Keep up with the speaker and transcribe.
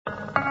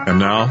And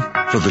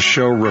now, for the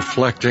show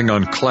reflecting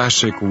on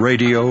classic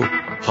radio,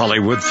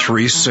 Hollywood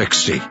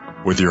 360,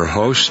 with your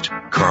host,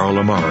 Carl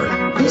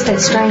Amari. Who's that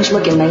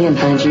strange-looking man,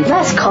 Bungie?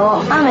 That's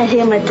Carl. I met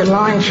him at the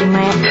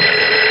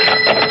laundromat.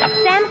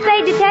 Sam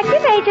Spade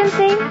Detective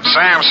Agency.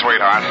 Sam,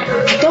 sweetheart.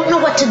 I don't know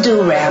what to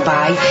do,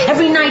 Rabbi.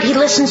 Every night he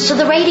listens to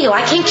the radio.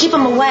 I can't keep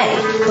him away.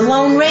 The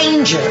Lone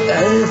Ranger,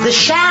 the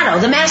Shadow,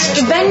 the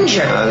Masked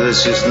Avenger.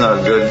 This is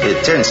not good.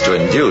 It tends to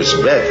induce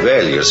bad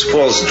values,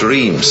 false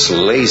dreams,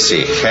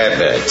 lazy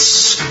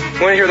habits.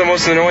 Want to hear the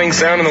most annoying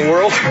sound in the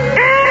world?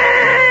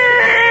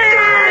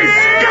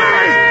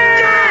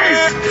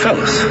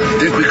 Fellas,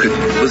 think we could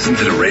listen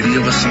to the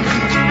radio or something?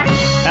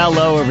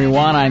 Hello,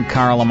 everyone. I'm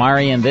Carl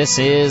Amari, and this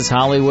is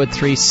Hollywood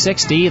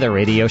 360, the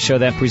radio show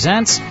that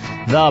presents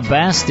the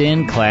best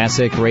in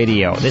classic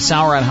radio. This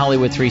hour on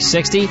Hollywood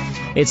 360,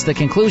 it's the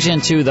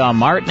conclusion to the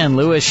Martin and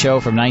Lewis show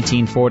from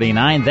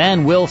 1949.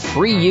 Then we'll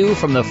free you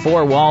from the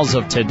four walls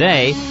of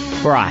today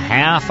for a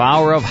half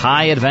hour of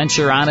high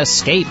adventure on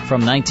Escape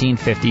from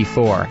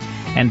 1954.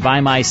 And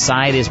by my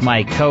side is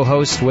my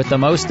co-host with the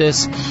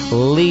mostest,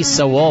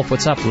 Lisa Wolf.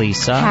 What's up,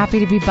 Lisa?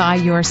 Happy to be by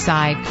your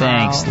side,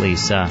 Carl. Thanks,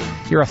 Lisa.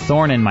 You're a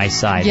thorn in my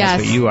side. Yes,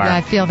 that's what you are.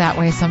 I feel that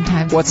way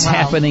sometimes. What's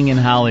happening in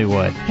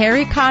Hollywood?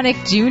 Harry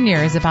Connick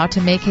Jr. is about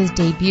to make his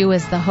debut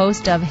as the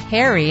host of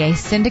Harry, a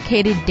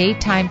syndicated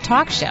daytime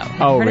talk show. Have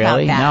you heard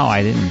really? About that? No,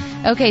 I didn't.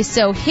 Okay,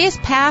 so his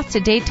path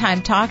to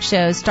daytime talk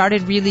shows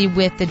started really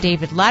with the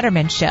David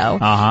Letterman show.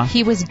 Uh-huh.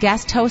 He was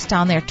guest host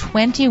on there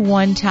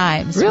 21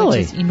 times, really?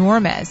 Which is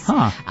enormous.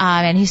 Huh.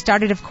 And he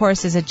started, of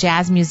course, as a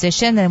jazz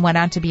musician, then went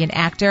on to be an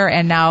actor,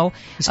 and now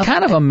he's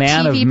kind of a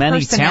man TV of many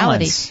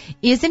personality. talents.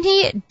 Isn't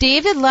he?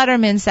 David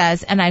Letterman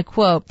says, and I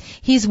quote,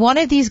 "He's one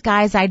of these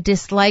guys I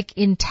dislike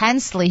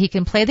intensely. He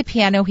can play the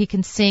piano, he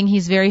can sing,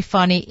 he's very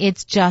funny.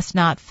 It's just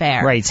not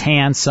fair." Right, he's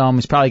handsome.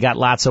 He's probably got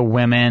lots of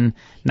women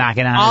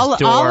knocking on his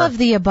door. All of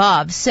the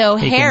above. So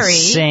he Harry,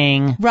 can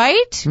sing.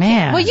 Right?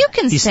 Man. Well, you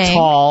can he's sing. He's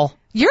tall.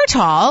 You're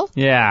tall.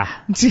 Yeah.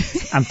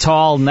 I'm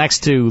tall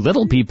next to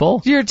little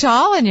people. You're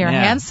tall and you're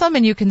handsome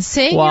and you can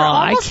sing. Well, you're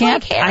almost I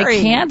like Harry.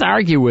 can't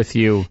argue with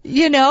you.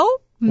 You know?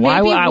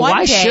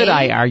 Why should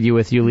I argue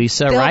with you,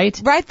 Lisa,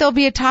 right? Right, there'll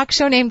be a talk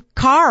show named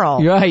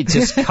Carl. Right,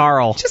 just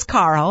Carl. Just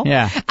Carl.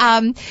 Yeah.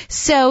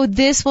 So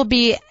this will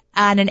be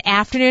on an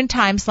afternoon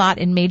time slot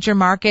in major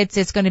markets.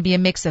 It's going to be a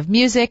mix of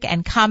music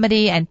and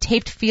comedy and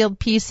taped field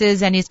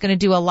pieces, and he's going to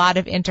do a lot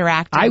of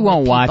interacting I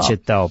won't with watch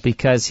it, though,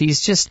 because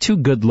he's just too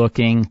good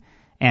looking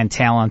and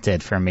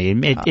talented for me.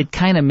 It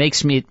kind of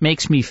makes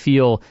me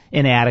feel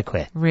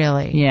inadequate.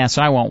 Really? Yeah,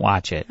 so I won't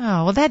watch it.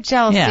 Oh, well, that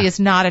jealousy is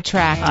not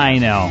attractive. I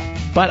know.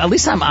 But at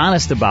least I'm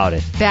honest about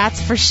it.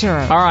 That's for sure.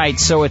 All right,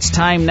 so it's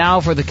time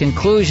now for the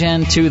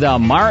conclusion to the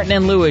Martin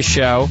and Lewis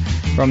show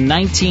from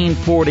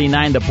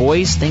 1949. The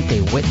boys think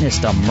they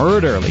witnessed a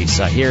murder,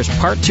 Lisa. Here's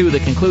part 2, the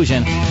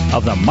conclusion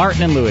of the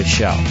Martin and Lewis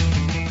show.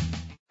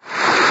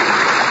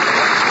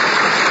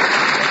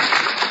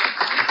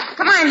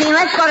 Come on, Dean,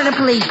 let's go to the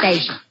police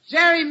station.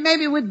 Jerry,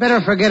 maybe we'd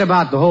better forget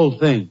about the whole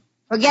thing.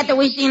 Forget that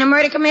we've seen a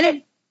murder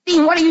committed?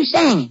 Dean, what are you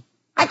saying?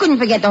 I couldn't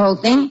forget the whole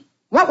thing.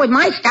 What would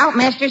my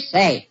scoutmaster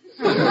say?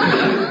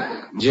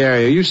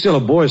 Jerry, are you still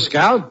a Boy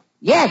Scout?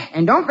 Yes,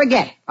 and don't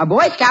forget, a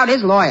Boy Scout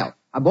is loyal.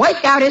 A Boy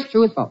Scout is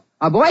truthful.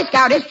 A Boy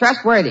Scout is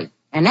trustworthy.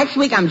 And next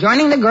week I'm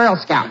joining the Girl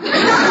Scouts.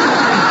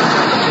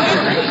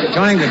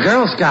 Joining the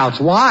Girl Scouts?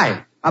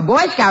 Why? A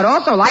Boy Scout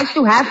also likes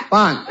to have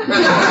fun.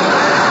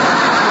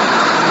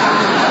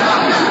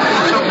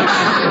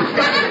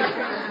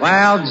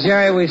 Well,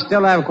 Jerry, we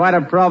still have quite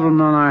a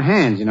problem on our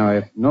hands. You know,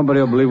 if nobody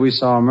will believe we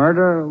saw a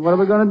murder, what are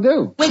we going to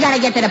do? We got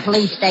to get to the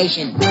police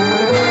station.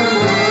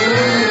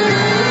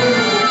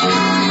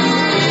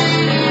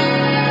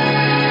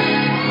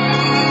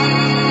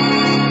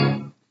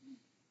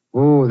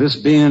 Oh, this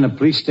being in a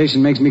police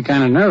station makes me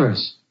kind of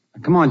nervous.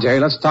 Come on, Jerry,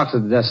 let's talk to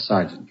the desk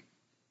sergeant.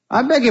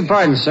 I beg your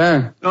pardon,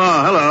 sir.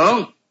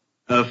 Oh,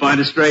 hello. Find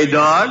a stray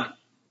dog?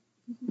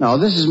 No,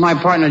 this is my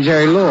partner,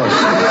 Jerry Lewis.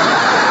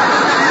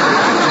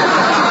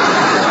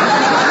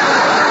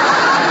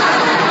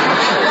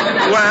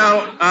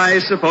 Well, I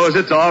suppose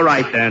it's all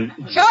right then.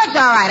 Sure, it's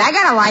all right. I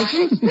got a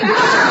license.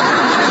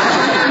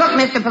 Look,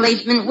 Mr.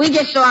 Policeman, we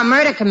just saw a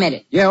murder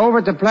committed. Yeah, over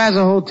at the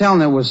Plaza Hotel,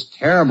 and there was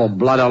terrible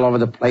blood all over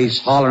the place,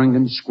 hollering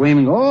and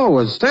screaming. Oh, it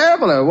was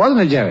terrible,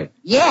 wasn't it, Jerry?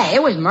 Yeah,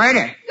 it was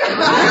murder.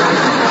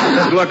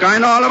 Look, I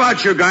know all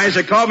about you guys.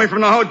 They called me from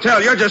the hotel.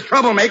 You're just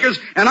troublemakers,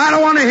 and I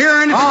don't want to hear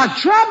anything. Oh,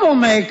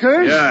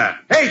 troublemakers? Yeah.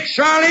 Hey,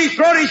 Charlie,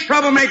 throw these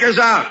troublemakers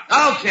out.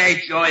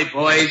 Okay, Joey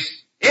boys.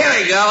 Here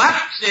we go. Up,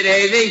 sit,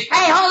 Daisy.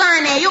 Hey, hold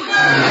on there. You...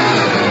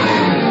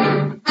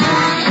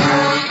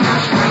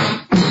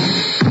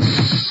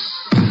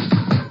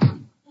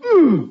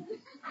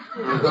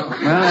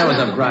 Well, that was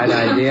a bright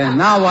idea.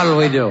 Now what do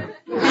we do?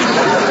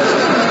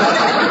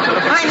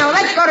 I know.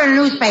 Let's go to the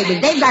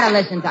newspapers. They've got to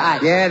listen to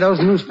us. Yeah, those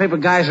newspaper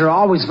guys are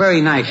always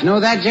very nice. You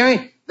know that,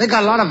 Jerry? They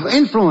got a lot of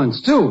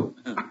influence, too.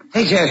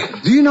 Hey, Jerry,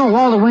 do you know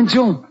Walter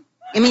Winchell?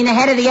 You mean the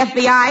head of the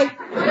FBI?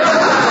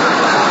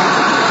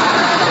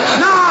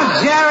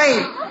 No,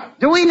 Jerry.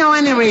 Do we know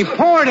any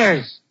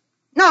reporters?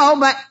 No,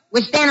 but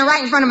we're standing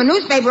right in front of a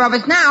newspaper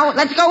office now.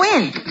 Let's go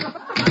in.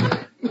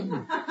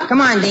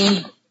 Come on,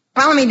 Dean.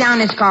 Follow me down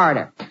this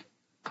corridor.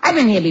 I've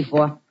been here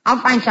before.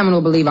 I'll find someone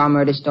who'll believe our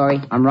murder story.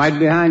 I'm right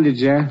behind you,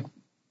 Jerry.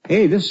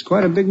 Hey, this is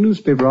quite a big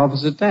newspaper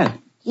office at that.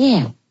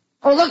 Yeah.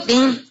 Oh, look,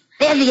 Dean.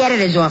 There's the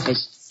editor's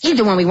office. He's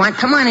the one we want.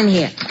 Come on in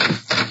here.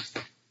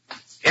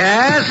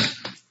 Yes?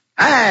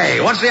 Hey,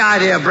 what's the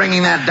idea of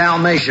bringing that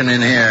Dalmatian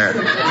in here?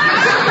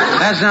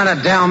 That's not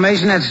a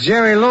Dalmatian. That's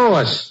Jerry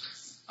Lewis.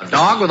 A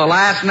dog with a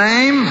last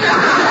name?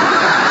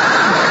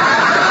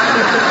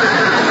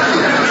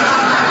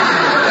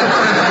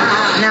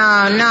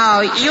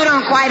 No, you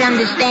don't quite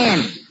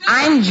understand.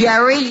 I'm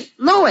Jerry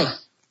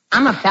Lewis.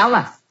 I'm a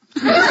fella.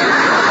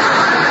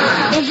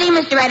 You see,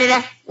 Mr.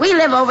 Editor, we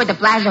live over at the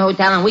Plaza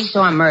Hotel and we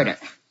saw a murder.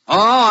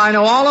 Oh, I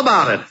know all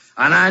about it.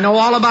 And I know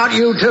all about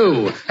you,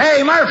 too.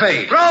 Hey,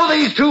 Murphy, throw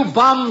these two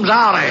bums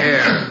out of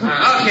here.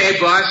 Okay,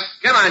 boss.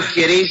 Come on,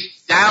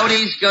 kiddies.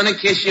 Dowdy's gonna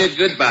kiss you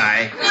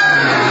goodbye.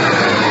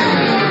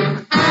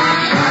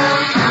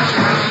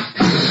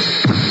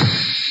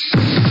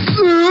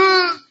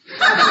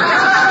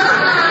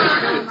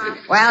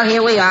 Well,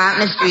 here we are out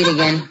in the street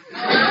again.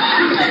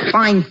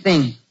 Fine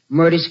thing.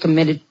 Murder's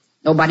committed.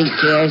 Nobody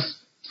cares.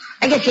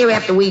 I guess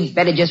hereafter we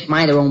better just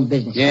mind our own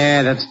business.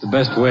 Yeah, that's the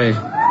best way.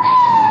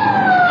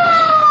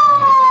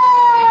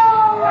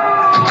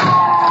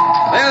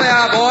 There they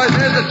are, boys.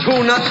 There's the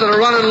two nuts that are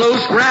running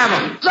loose. Grab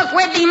them. Look,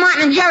 we're Dean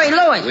Martin and Jerry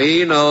Lewis.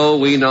 We know.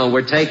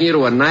 We're taking you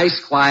to a nice,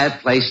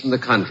 quiet place in the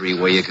country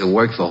where you can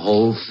work the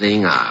whole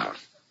thing out.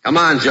 Come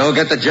on, Joe.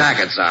 Get the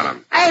jackets on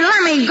them. Hey,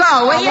 let me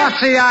go, will you?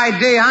 What's the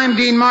idea? I'm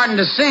Dean Martin,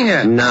 the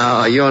singer.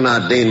 No, you're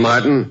not Dean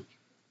Martin.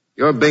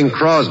 You're Bing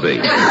Crosby.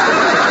 Come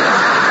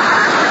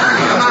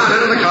on,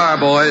 into the car,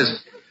 boys.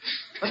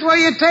 But where are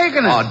you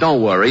taking us? Oh,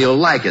 don't worry. You'll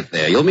like it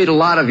there. You'll meet a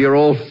lot of your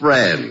old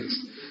friends.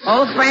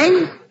 Old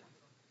friends?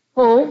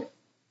 Who?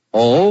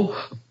 Oh,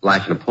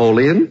 like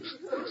Napoleon?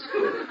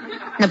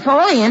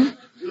 Napoleon?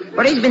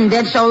 But he's been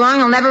dead so long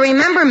he'll never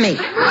remember me.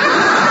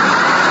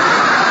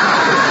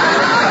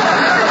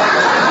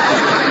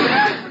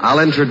 I'll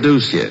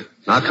introduce you.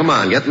 Now, come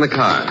on, get in the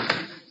car.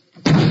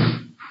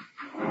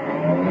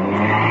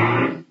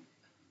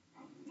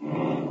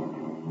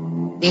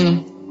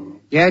 Deanie.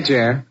 Yeah,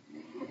 Jer.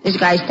 This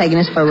guy's taking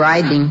us for a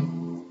ride,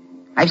 Dean.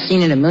 I've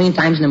seen it 1,000,000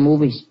 times in the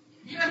movies.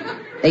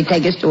 They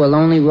take us to a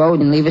lonely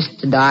road and leave us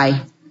to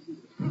die.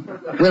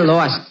 We're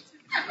lost.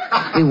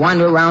 We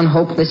wander around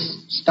hopeless,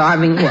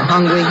 starving, we're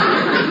hungry.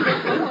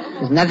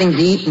 There's nothing to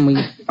eat, and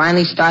we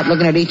finally start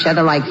looking at each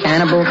other like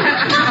cannibals.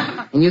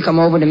 And you come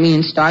over to me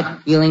and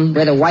start feeling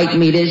where the white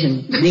meat is,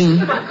 and Dean.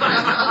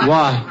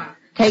 What?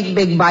 Take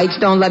big bites,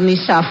 don't let me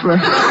suffer.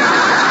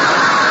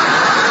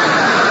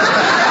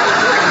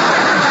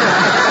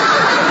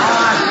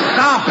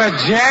 Stop it,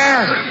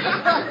 Jer.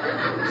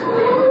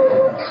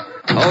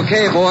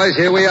 Okay, boys,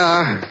 here we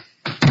are.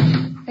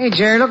 Hey,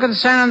 Jerry, look at the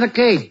sign on the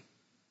gate.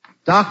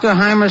 Dr.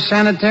 Heimer's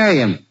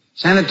Sanatorium.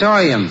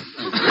 Sanatorium.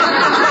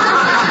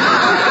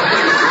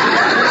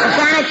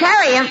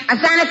 A sanatorium? A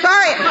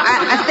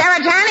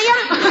sanitarium?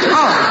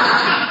 Oh.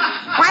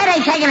 Why are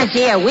they taking us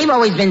here? We've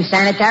always been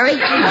sanitary.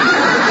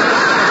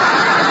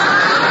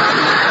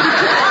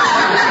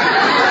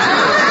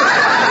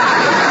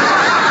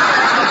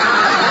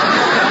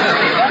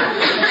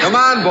 Come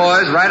on,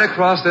 boys, right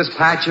across this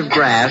patch of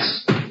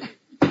grass.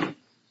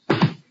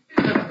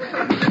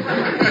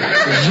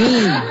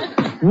 Gee,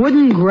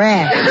 wooden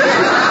grass.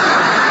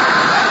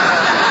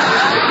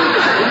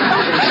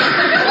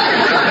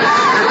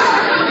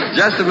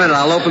 Just a minute,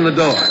 I'll open the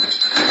door.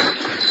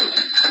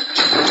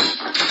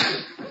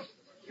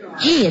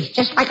 Gee, it's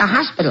just like a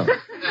hospital.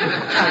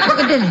 Look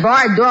at this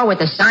barred door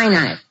with a sign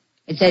on it.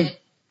 It says,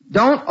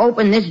 "Don't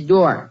open this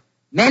door.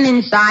 Men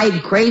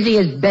inside crazy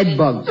as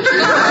bedbugs."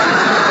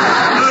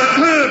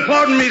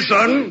 Pardon me,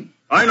 son.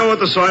 I know what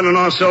the sign on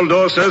our cell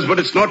door says, but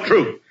it's not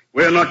true.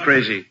 We're not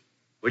crazy.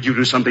 Would you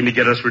do something to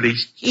get us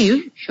released? Gee,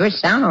 you sure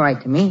sound all right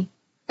to me.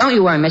 Don't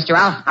you worry, mister.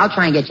 I'll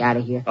try and get you out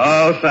of here.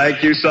 Oh,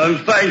 thank you, son.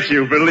 Thank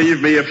you.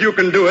 Believe me, if you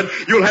can do it,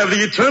 you'll have the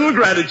eternal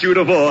gratitude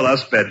of all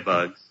us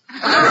bedbugs.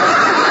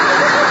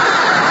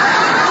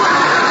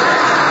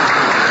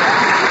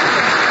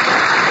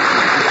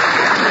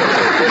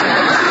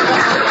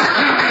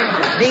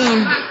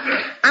 Dean,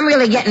 I'm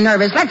really getting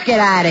nervous. Let's get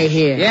out of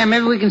here. Yeah,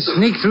 maybe we can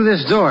sneak through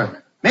this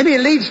door. Maybe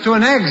it leads to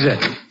an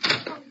exit.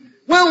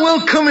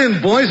 Well, come in,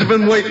 boys. I've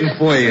been waiting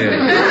for you.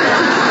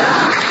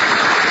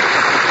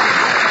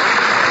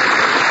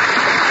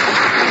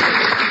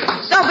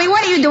 Sophie,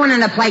 what are you doing in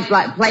the plate?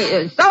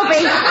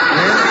 Sophie!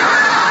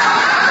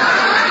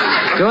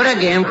 Do it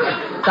again.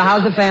 So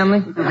how's the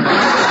family?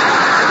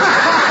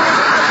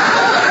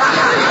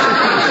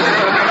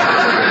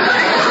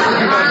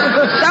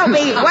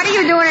 Sophie, what are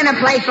you doing in a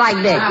place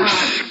like this?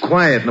 Shh,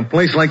 quiet. In a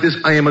place like this,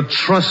 I am a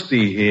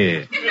trustee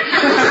here.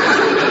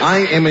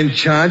 I am in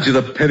charge of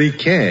the petty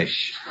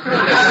cash.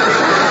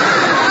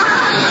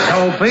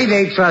 Sophie,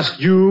 they trust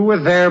you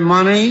with their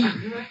money?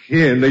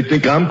 Yeah, and they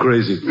think I'm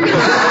crazy. Isn't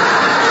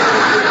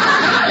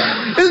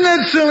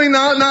that silly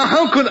now. Now,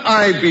 how could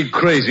I be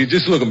crazy?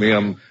 Just look at me.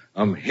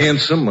 I'm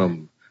handsome.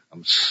 I'm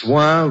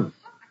suave.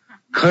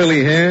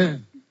 Curly hair.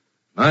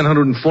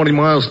 940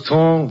 miles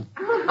tall.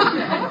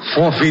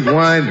 4 feet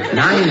wide.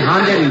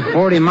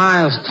 940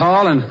 miles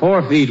tall and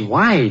 4 feet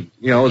wide.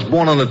 Yeah, I was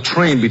born on a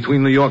train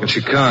between New York and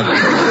Chicago.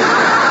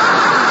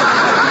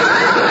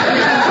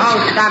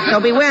 Oh, stop,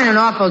 Soapy. We're in an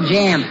awful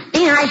jam.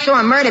 Dean and I saw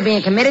a murder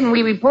being committed, and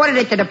we reported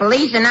it to the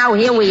police, and now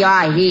here we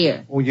are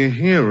here. Oh, you're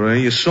here, eh?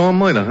 You saw a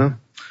murder, huh?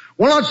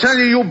 Well, I'll tell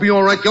you, you'll be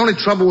all right. The only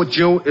trouble with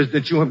you is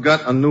that you have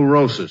got a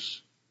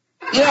neurosis.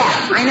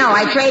 Yeah, I know.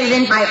 I traded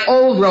in my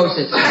old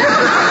roses.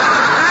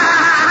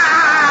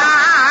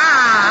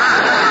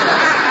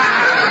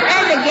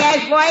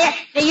 For you.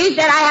 See, you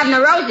said I have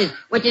neurosis,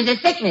 which is a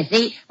sickness,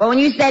 see? But when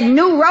you said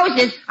new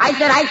roses, I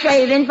said I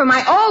traded in for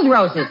my old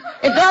roses.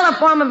 It's all a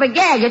form of a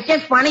gag. It's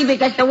just funny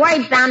because the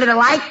words sounded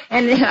alike,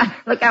 and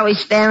look how he's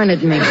staring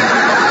at me. Now,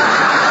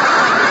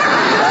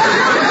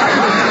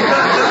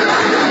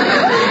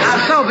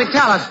 Soapy,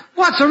 tell us,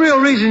 what's the real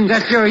reason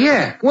that you're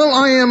here? Well,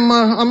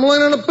 I'm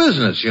learning a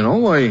business, you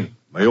know. I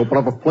may open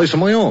up a place of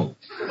my own.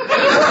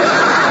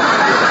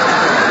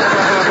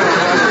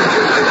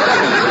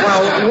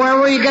 Where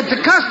will you get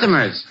the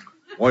customers?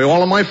 Why,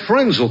 all of my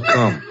friends will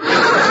come.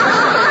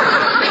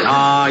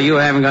 Oh, you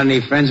haven't got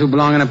any friends who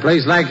belong in a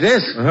place like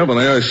this? Haven't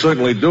I? I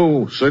certainly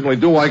do. Certainly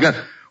do. I got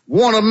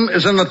one of them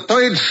is in the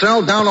third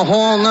cell down the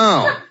hall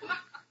now.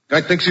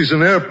 Guy thinks he's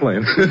an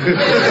airplane.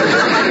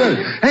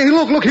 Hey,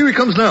 look, here he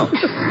comes now.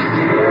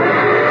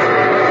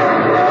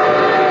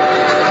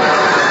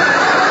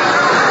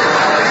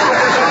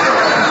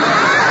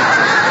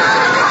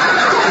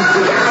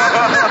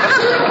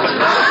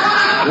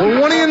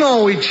 Well, what do you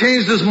know? He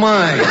changed his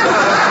mind.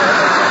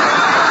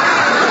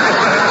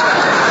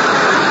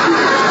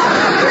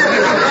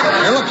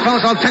 Hey, look,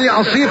 fellas, I'll tell you,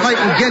 I'll see if I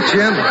can get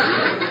you.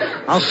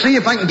 I'll see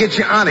if I can get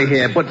you out of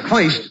here. But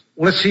first,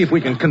 let's see if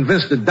we can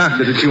convince the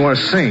doctor that you are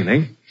sane,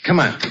 eh? Come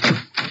on.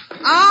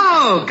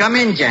 Oh, come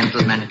in,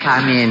 gentlemen,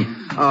 come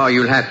in. Oh,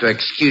 you'll have to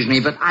excuse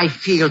me, but I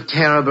feel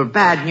terrible.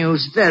 Bad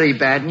news, very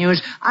bad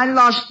news. I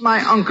lost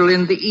my uncle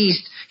in the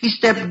East. He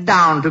stepped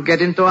down to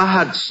get into a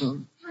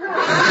Hudson.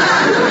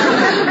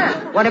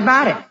 What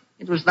about it?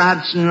 It was the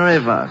Hudson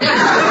River.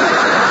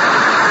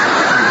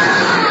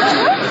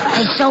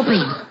 Hey,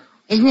 Soapy,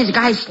 isn't this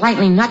guy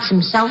slightly nuts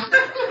himself?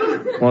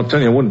 Well, I'll tell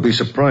you, I wouldn't be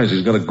surprised.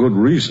 He's got a good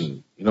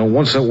reason. You know,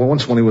 once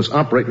when he was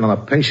operating on a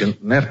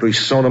patient, and after he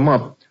sewed him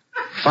up,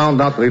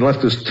 found out that he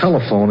left his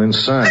telephone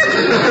inside.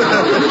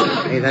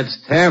 Hey, that's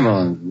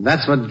terrible.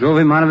 That's what drove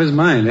him out of his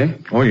mind, eh?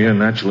 Oh, yeah,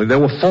 naturally. They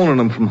were phoning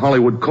him from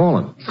Hollywood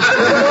calling.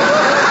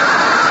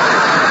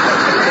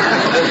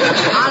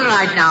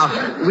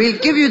 Now, we'll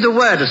give you the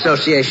word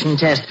association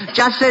test.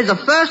 Just say the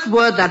first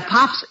word that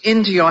pops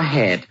into your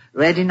head.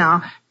 Ready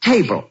now?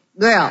 Table.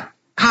 Girl.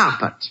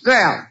 Carpet.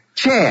 Girl.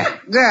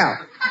 Chair. Girl.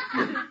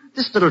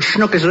 This little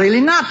schnook is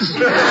really nuts.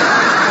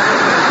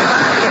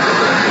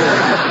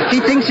 He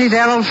thinks he's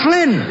Errol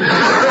Flynn.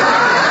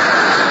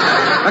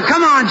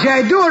 Come on,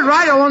 Jerry. Do it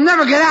right or we'll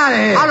never get out of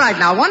here. All right,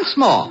 now, once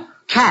more.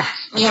 Cat.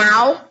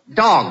 Meow.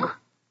 Dog.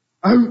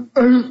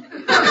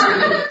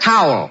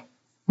 Towel.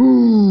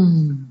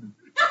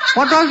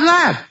 What was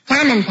that?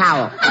 Cannon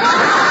towel.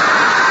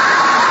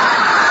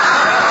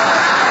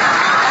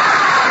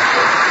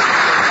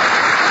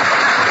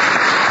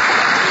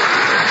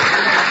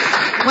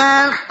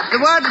 Well, the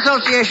word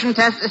association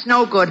test is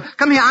no good.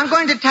 Come here, I'm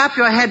going to tap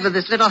your head with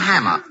this little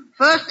hammer.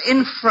 First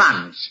in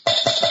front.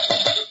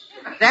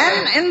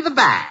 Then in the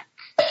back.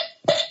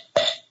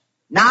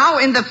 Now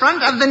in the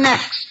front of the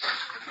next.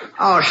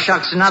 Oh,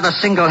 shucks, another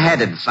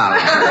single-headed fellow.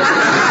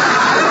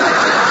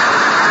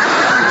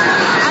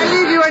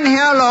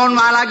 Here alone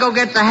while I go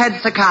get the head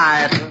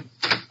psychiatrist.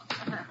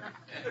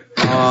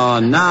 Oh,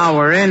 now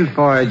we're in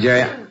for it,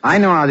 Jerry. I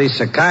know how these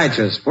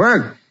psychiatrists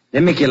work.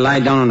 They make you lie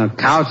down on a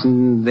couch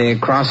and they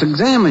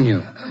cross-examine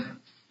you.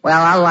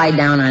 Well, I'll lie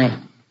down on it.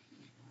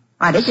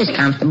 Oh, this is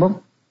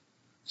comfortable.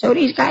 So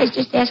these guys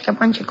just ask a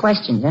bunch of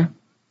questions, huh?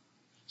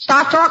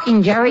 Start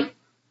talking, Jerry.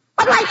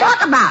 What do I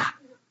talk about?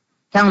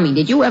 Tell me,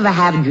 did you ever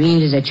have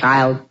dreams as a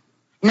child?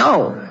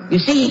 No. You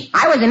see,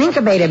 I was an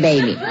incubator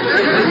baby.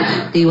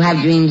 Do you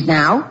have dreams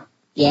now?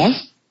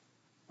 Yes.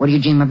 What do you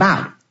dream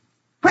about?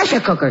 Pressure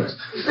cookers.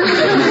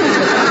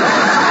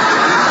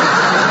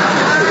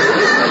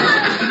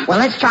 Well,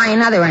 let's try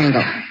another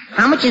angle.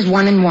 How much is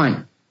 1 and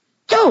 1?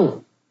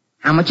 2.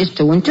 How much is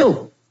 2 and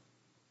 2?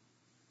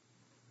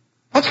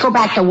 Let's go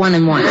back to 1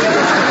 and 1.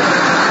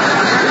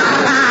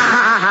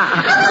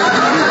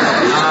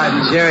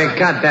 Oh, Jerry,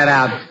 cut that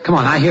out. Come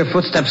on, I hear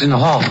footsteps in the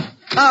hall.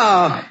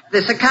 Oh,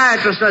 the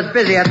psychiatrist was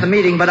busy at the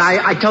meeting, but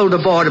I told the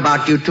board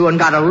about you two and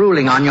got a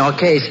ruling on your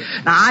case.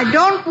 Now, I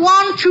don't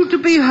want you to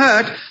be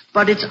hurt,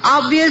 but it's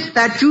obvious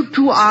that you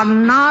two are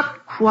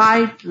not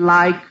quite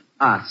like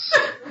us.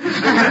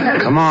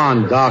 Come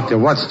on, doctor,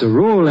 what's the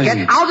ruling?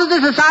 Get out of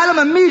this asylum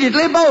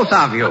immediately, both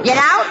of you. Get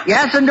out?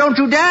 Yes, and don't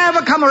you dare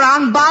ever come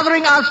around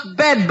bothering us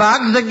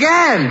bedbugs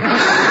again.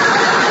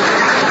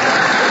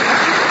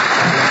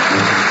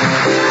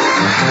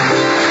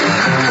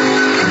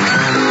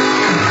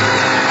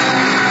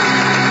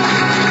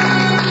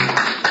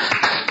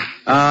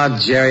 Oh,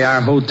 Jerry,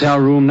 our hotel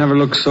room never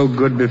looked so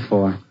good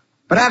before.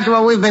 But after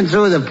what we've been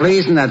through, the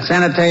police and that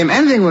sanitarium,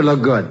 anything would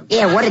look good.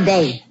 Yeah, what a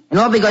day. And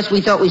all because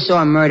we thought we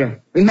saw a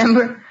murder.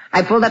 Remember?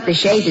 I pulled up the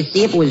shade to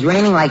see if it was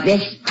raining like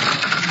this.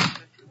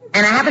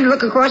 And I happened to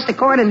look across the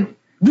court and...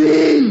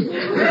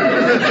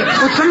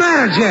 What's the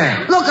matter,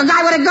 Jerry? Look, a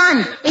guy with a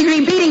gun. He's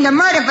repeating the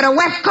murder for the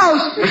West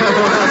Coast.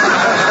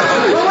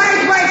 Well,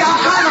 wait, I'll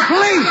call the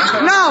police.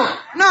 No,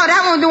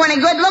 that won't do any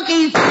good. Look,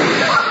 he's...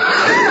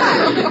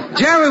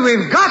 Jerry,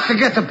 we've got to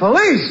get the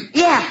police.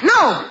 Yeah,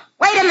 no,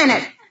 wait a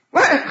minute.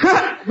 Jerry,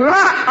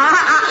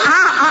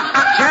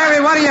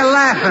 what are you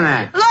laughing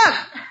at? Look,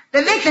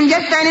 the victim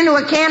just turned into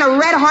a can of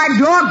red hot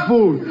dog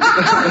food.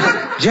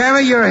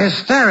 Jerry, you're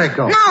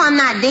hysterical. No, I'm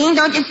not, Dean.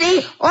 Don't you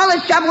see? All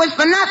this trouble was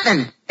for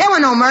nothing. There were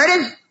no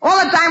murders.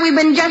 All the time we've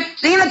been just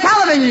seeing a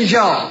television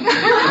show.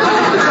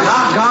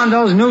 Doggone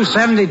those new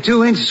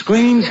 72-inch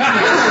screens. Come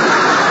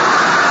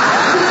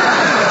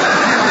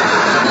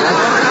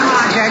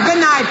on, Jerry. Good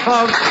night,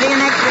 folks. See you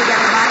next week,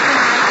 everybody. Good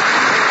night.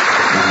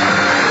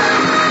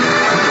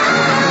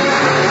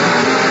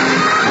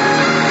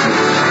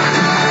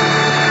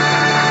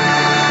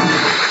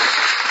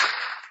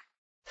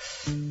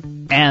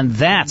 And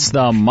that's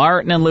the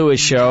Martin and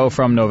Lewis Show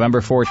from November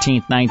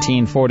 14th,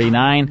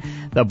 1949.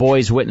 The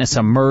Boys Witness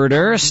a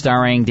Murder,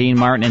 starring Dean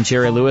Martin and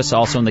Jerry Lewis.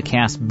 Also in the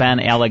cast, Ben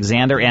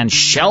Alexander and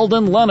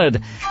Sheldon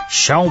Leonard.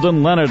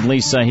 Sheldon Leonard,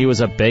 Lisa, he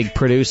was a big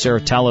producer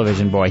of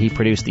television, boy. He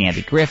produced The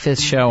Andy Griffith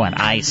Show and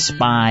I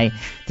Spy,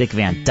 Dick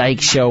Van Dyke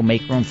Show,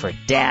 Make Room for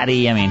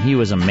Daddy. I mean, he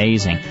was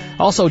amazing.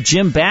 Also,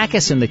 Jim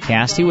Backus in the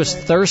cast. He was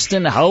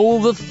Thurston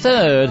Howell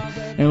III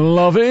in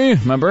Lovey,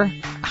 remember?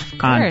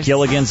 On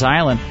Gilligan's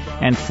Island.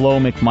 And Flo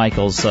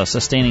McMichaels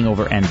sustaining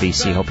over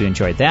NBC. Hope you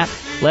enjoyed that.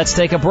 Let's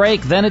take a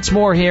break. Then it's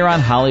more here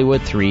on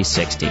Hollywood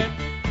 360.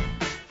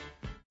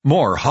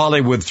 More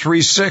Hollywood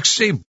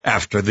 360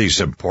 after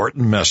these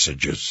important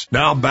messages.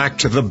 Now back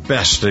to the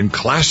best in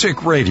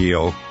classic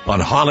radio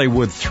on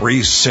Hollywood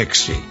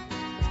 360.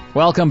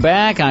 Welcome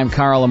back. I'm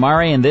Carl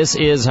Amari, and this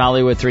is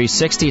Hollywood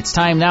 360. It's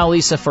time now,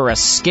 Lisa, for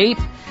Escape.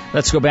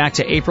 Let's go back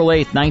to April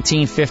 8th,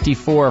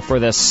 1954 for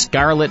the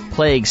Scarlet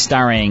Plague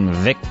starring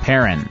Vic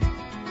Perrin.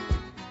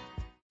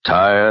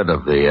 Tired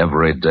of the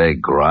everyday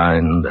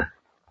grind?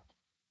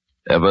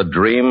 Ever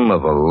dream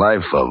of a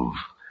life of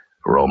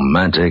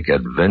romantic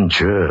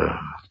adventure?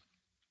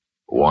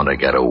 Want to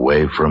get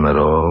away from it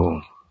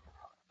all?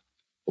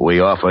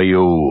 We offer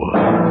you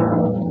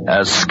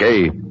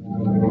Escape.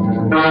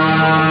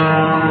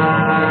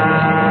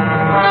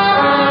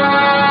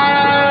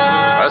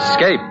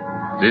 Escape,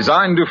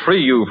 designed to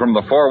free you from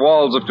the four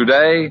walls of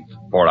today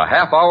for a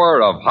half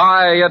hour of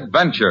high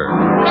adventure.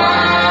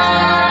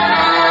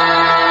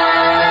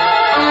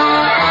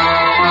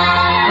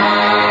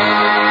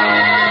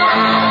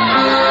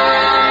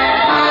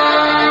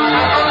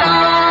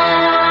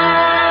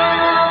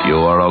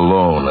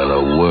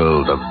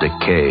 Of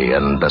decay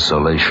and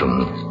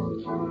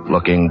desolation,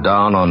 looking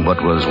down on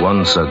what was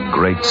once a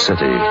great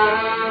city,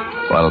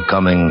 while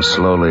coming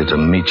slowly to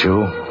meet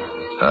you,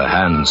 her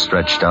hand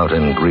stretched out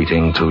in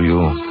greeting to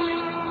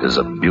you, is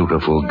a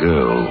beautiful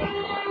girl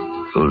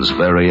whose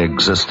very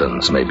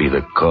existence may be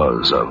the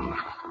cause of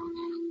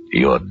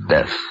your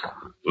death.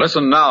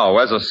 Listen now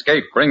as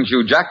Escape brings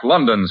you Jack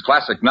London's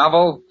classic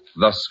novel,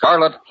 The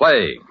Scarlet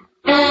Plague.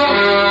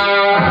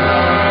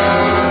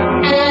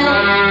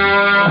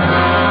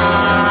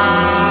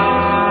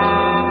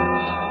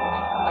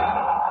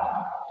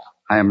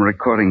 I am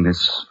recording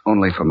this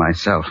only for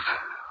myself,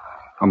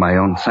 for my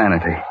own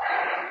sanity,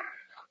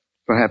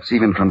 perhaps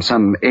even from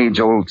some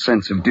age-old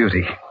sense of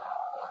duty,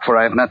 for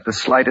I have not the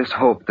slightest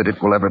hope that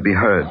it will ever be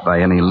heard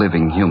by any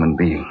living human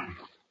being.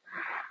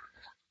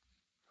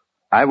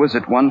 I was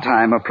at one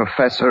time a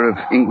professor of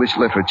English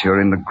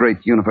literature in the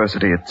great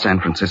university at San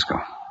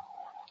Francisco.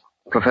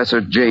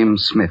 Professor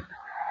James Smith,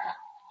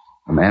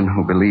 a man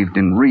who believed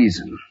in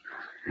reason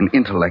and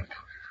intellect,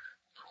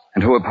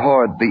 and who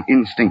abhorred the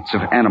instincts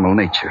of animal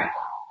nature.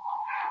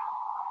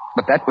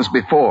 But that was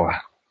before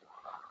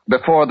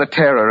the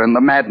terror and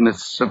the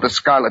madness of the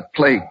Scarlet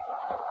Plague.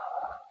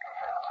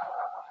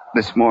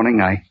 This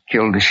morning I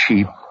killed a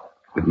sheep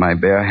with my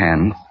bare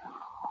hands.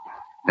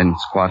 Then,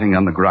 squatting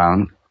on the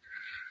ground,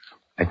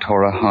 I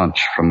tore a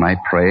haunch from my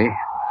prey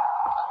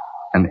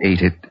and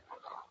ate it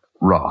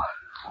raw.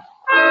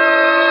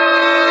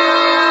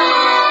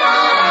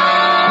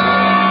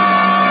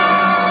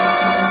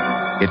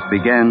 It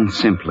began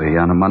simply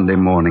on a Monday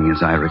morning,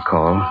 as I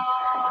recall.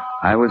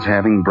 I was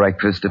having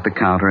breakfast at the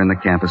counter in the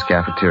campus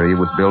cafeteria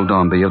with Bill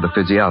Dombey of the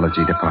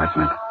physiology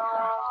department.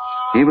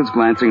 He was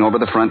glancing over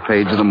the front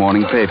page of the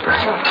morning paper.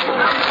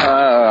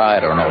 I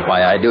don't know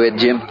why I do it,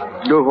 Jim.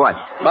 Do what?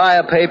 Buy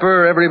a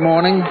paper every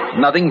morning.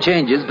 Nothing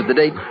changes but the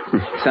date.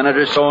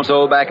 Senator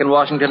so-and-so back in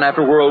Washington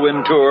after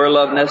whirlwind tour.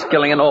 Love nest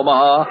killing in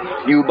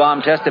Omaha. New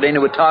bomb tested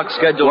into a talk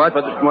scheduled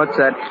for the... What's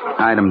that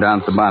item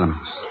down at the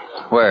bottom?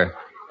 Where?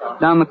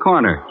 Down the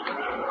corner.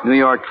 New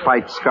York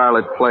fights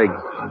Scarlet Plague.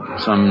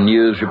 Some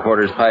news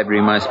reporter's pipe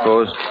dream, I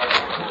suppose.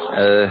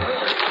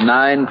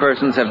 9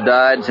 persons have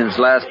died since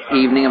last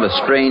evening of a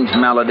strange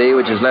malady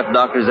which has left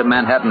doctors at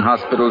Manhattan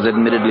hospitals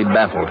admittedly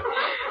baffled.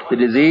 The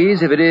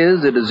disease, if it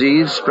is a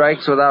disease,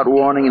 strikes without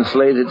warning and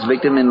slays its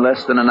victim in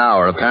less than an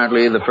hour.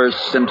 Apparently, the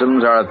first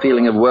symptoms are a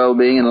feeling of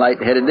well-being and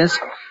lightheadedness,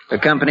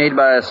 accompanied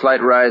by a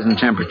slight rise in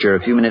temperature.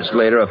 A few minutes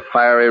later, a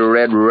fiery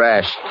red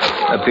rash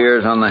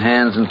appears on the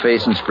hands and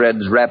face and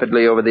spreads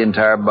rapidly over the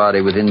entire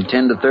body. Within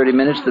 10 to 30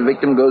 minutes, the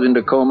victim goes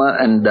into coma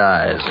and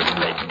dies.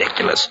 It's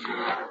ridiculous.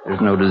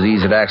 There's no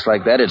disease that acts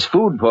like that. It's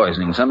food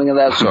poisoning, something of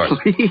that sort.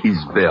 Please,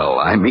 Bill,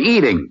 I'm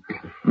eating.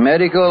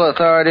 Medical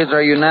authorities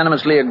are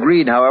unanimously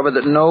agreed, however,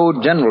 that no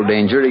general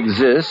danger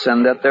exists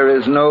and that there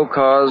is no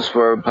cause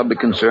for public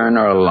concern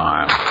or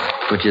alarm,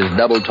 which is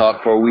double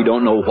talk for we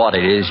don't know what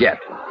it is yet.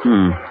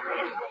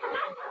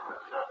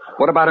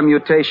 What about a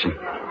mutation?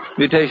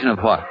 Mutation of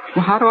what?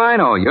 Well, how do I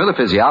know? You're the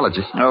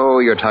physiologist. Oh,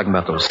 you're talking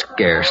about those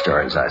scare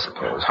stories, I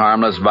suppose.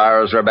 Harmless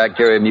virus or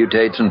bacteria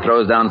mutates and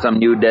throws down some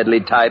new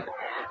deadly type.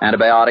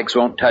 Antibiotics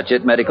won't touch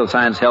it. Medical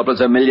science helpless.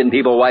 1 million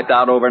people wiped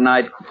out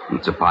overnight.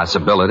 It's a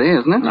possibility,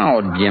 isn't it?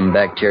 Oh, Jim,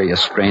 bacteria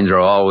strains are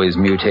always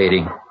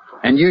mutating.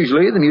 And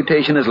usually the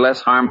mutation is less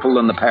harmful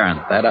than the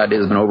parent. That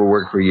idea's been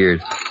overworked for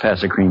years.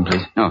 Pass the cream,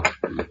 please. Oh.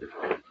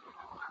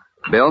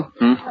 Bill?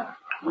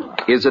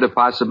 Is it a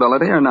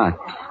possibility or not?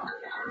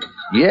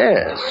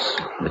 Yes,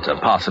 it's a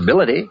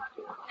possibility.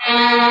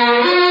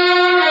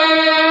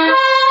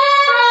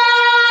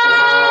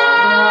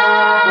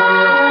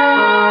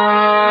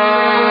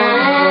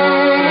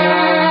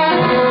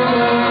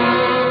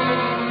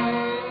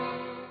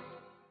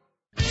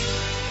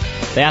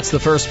 That's the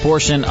first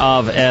portion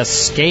of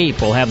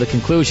Escape. We'll have the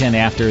conclusion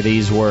after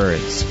these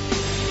words.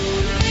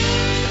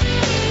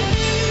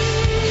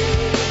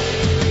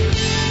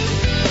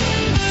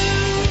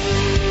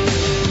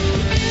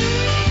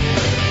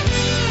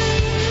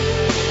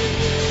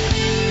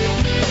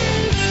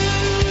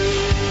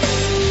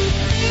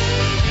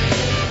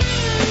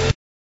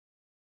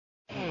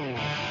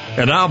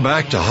 And now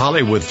back to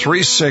Hollywood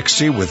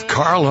 360 with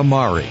Carl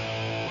Amari.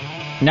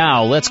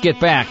 Now, let's get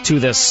back to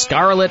the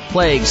Scarlet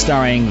Plague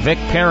starring Vic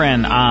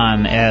Perrin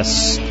on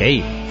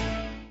Escape.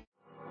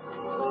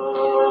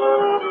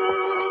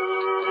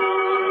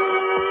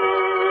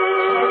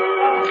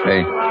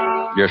 Hey,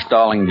 you're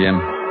stalling, Jim.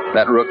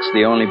 That rook's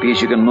the only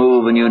piece you can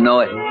move, and you know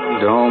it.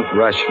 Don't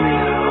rush me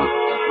now.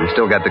 I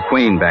still got the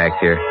queen back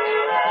here.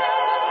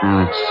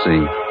 Now, let's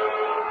see.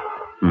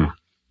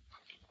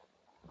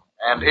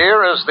 And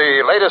here is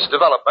the latest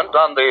development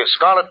on the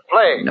Scarlet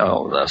Plague.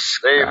 No, the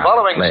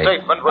following Plague.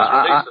 statement was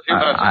released a few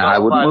minutes ago I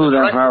would by move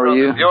the that if I were Director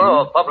you. of the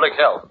Bureau of Public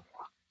Health.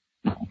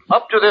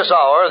 Up to this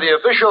hour, the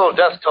official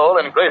death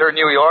toll in Greater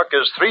New York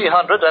is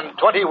 321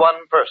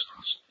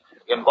 persons.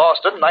 In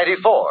Boston,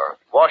 94.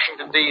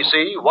 Washington,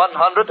 D.C.,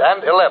 111.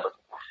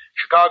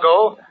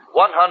 Chicago,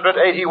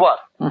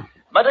 181.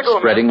 Medical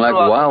Spreading like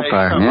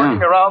wildfire.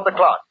 Working around the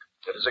clock.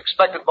 It is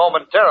expected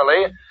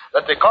momentarily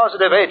that the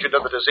causative agent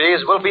of the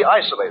disease will be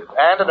isolated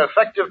and an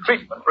effective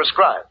treatment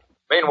prescribed.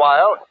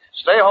 Meanwhile,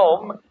 stay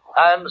home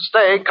and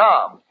stay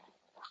calm.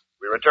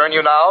 We return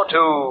you now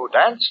to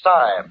Dance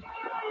Time.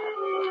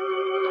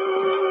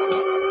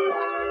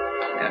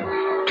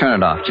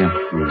 Turn it off, Jim.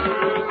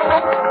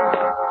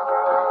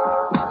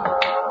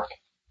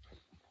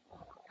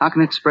 How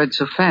can it spread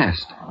so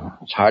fast?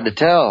 It's hard to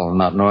tell,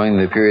 not knowing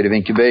the period of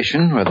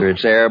incubation, whether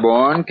it's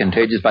airborne,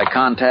 contagious by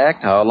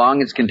contact, how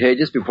long it's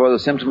contagious before the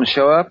symptoms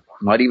show up,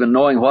 not even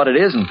knowing what it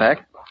is, in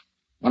fact.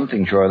 One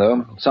thing sure,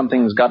 though,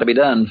 something's got to be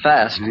done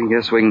fast. I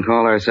guess we can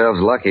call ourselves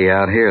lucky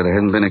out here. There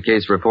hasn't been a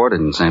case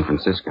reported in San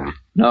Francisco.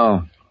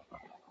 No,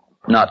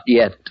 not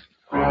yet.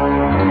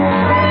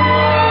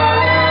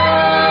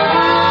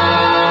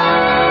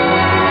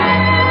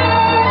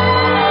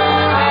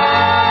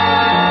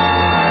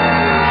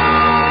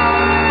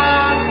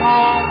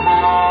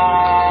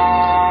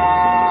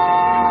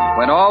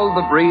 When all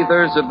the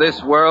breathers of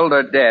this world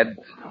are dead,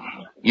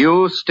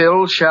 you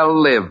still shall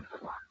live.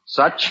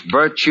 Such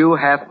virtue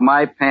hath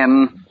my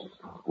pen,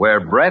 where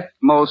breath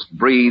most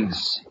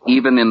breathes,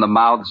 even in the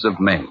mouths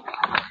of men.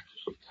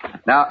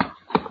 Now,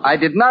 I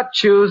did not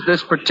choose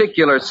this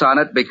particular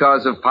sonnet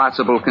because of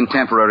possible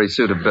contemporary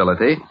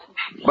suitability,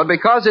 but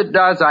because it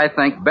does, I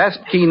think, best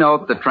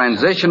keynote the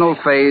transitional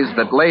phase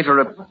that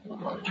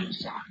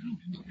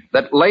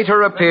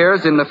later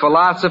appears in the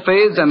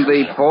philosophies and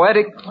the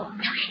poetic...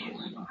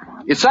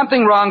 Is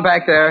something wrong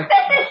back there? Mrs.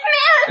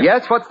 Smith!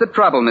 Yes, what's the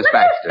trouble, Miss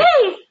Baxter?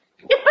 Please!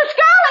 It's the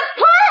Scarlet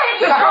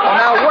Plague! Oh,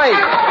 now wait.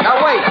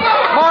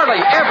 Marley,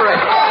 Everett,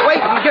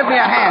 wait and give me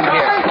a hand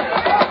here.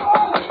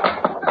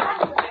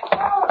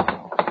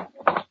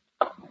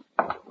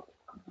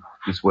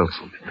 Miss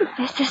Wilson.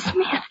 Professor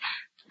Smith,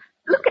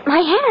 look at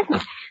my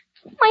hands.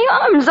 My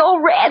arms all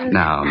red.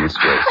 Now, Miss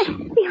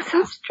Wilson. I feel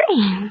so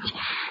strange.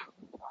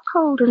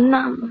 Cold and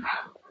numb.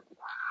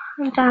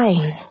 I'm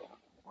dying.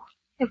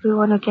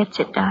 Everyone who gets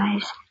it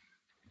dies.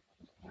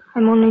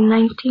 I'm only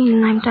 19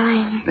 and I'm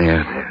dying.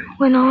 There.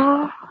 When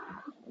all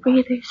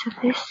breathers of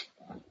this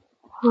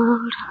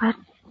world are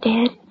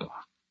dead,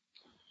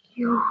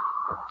 you...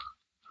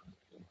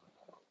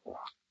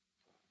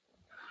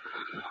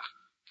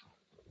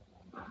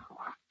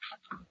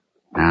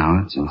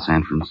 Edwards in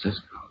San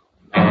Francisco.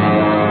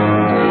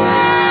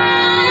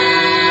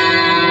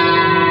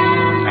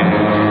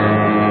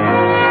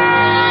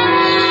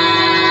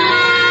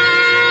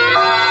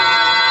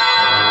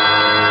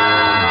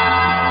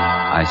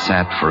 I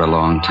sat for a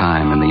long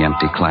time in the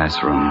empty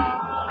classroom,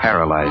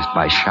 paralyzed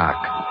by shock,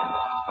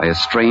 by a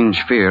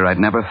strange fear I'd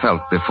never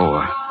felt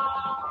before,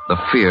 the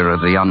fear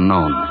of the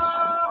unknown.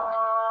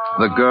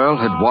 The girl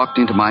had walked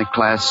into my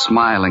class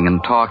smiling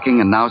and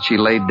talking, and now she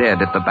lay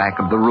dead at the back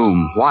of the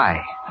room.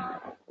 Why?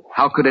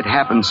 How could it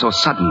happen so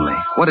suddenly?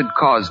 What had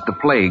caused the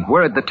plague?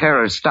 Where had the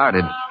terror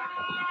started?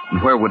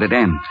 And where would it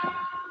end?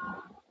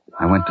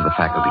 I went to the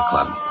faculty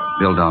club.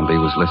 Bill Dombey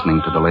was listening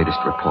to the latest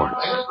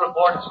reports. Latest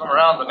reports from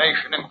around the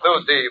nation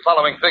include the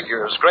following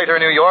figures. Greater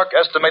New York,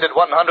 estimated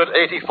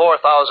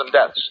 184,000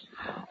 deaths.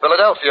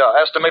 Philadelphia,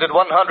 estimated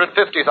 150,000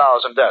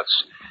 deaths.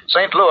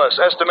 St. Louis,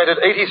 estimated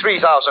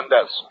 83,000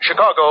 deaths.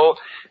 Chicago,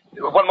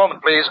 one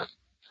moment, please.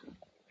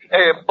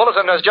 A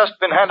bulletin has just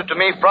been handed to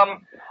me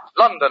from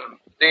London.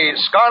 The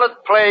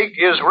Scarlet Plague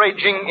is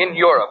raging in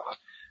Europe.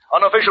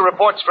 Unofficial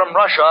reports from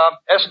Russia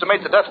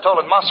estimate the death toll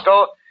in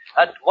Moscow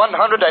at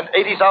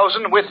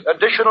 180,000, with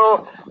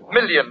additional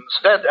millions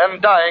dead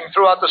and dying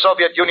throughout the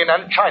Soviet Union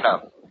and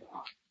China.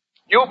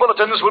 New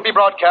bulletins will be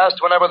broadcast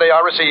whenever they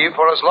are received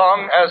for as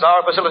long as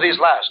our facilities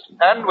last.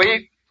 And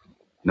we...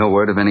 No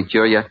word of any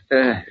cure yet?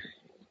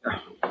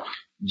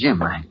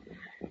 Jim,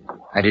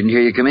 I didn't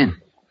hear you come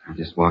in. I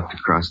just walked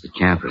across the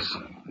campus.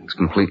 It's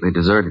completely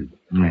deserted.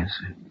 Yes.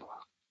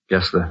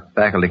 Guess the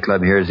faculty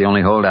club here is the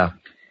only holdout.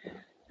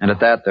 And at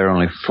that, there are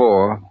only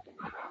four.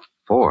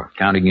 Four?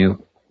 Counting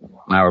you.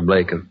 Myra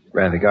Blake of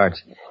Graphic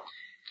Arts.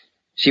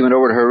 She went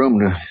over to her room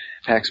to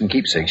pack some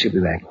keepsakes. She'll be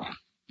back.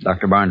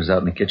 Dr. Barnes is out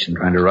in the kitchen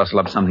trying to rustle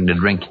up something to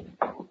drink.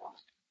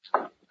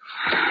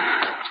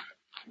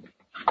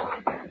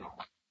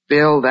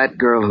 Bill, that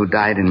girl who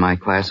died in my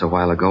class a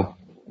while ago,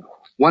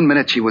 1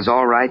 minute she was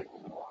all right,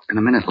 and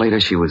a minute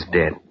later she was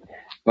dead.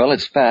 Well,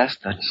 it's fast.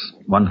 That's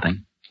one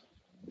thing.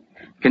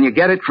 Can you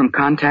get it from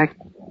contact?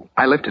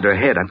 I lifted her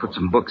head. I put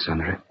some books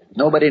under it.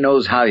 Nobody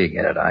knows how you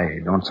get it. I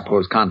don't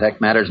suppose contact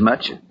matters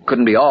much. It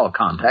couldn't be all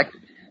contact.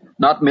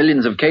 Not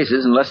millions of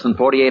cases in less than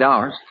 48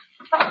 hours.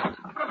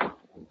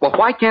 Well,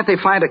 why can't they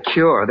find a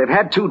cure? They've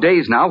had 2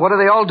 days now. What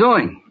are they all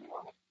doing?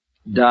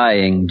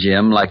 Dying,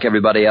 Jim, like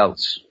everybody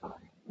else.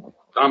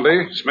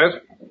 Dombey, Smith.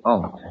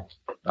 Oh,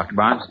 Dr.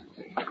 Barnes?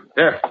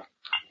 Here.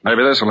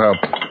 Maybe this will help.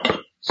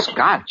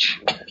 Scotch.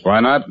 Why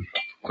not?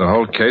 There's a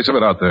whole case of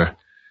it out there.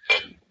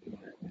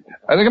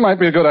 I think it might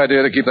be a good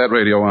idea to keep that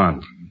radio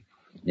on.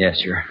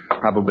 Yes, you're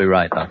probably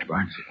right, Dr.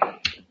 Barnes.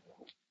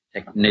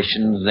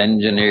 Technicians,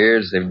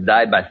 engineers, they've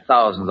died by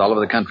thousands all over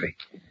the country.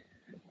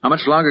 How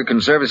much longer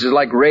can services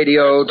like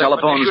radio,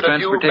 telephones,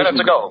 transportation... A few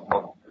minutes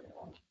ago.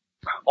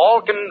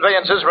 All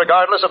conveyances,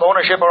 regardless of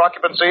ownership or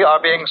occupancy,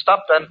 are being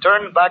stopped and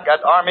turned back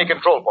at Army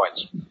control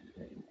points.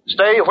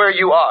 Stay where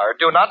you are.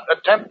 Do not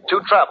attempt to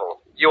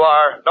travel. You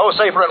are no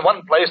safer in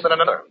one place than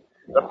another.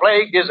 The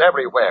plague is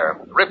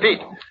everywhere.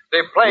 Repeat,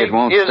 the plague it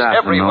won't is stop,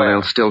 everywhere.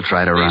 No, they'll still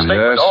try to run.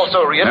 Yes,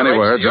 also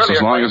anywhere, just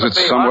as long as it's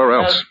somewhere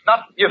else. Has not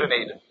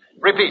mutinied.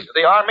 Repeat,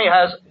 the Army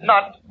has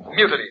not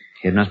mutinied.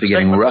 It must be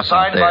getting rough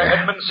out signed by there.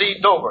 Edmund C.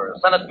 Dover,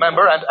 Senate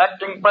member and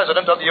acting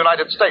President of the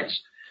United States,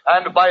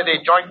 and by the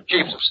Joint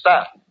Chiefs of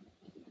Staff.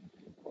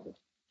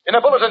 In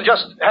a bulletin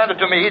just handed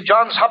to me,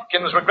 Johns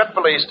Hopkins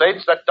regretfully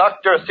states that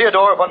Dr.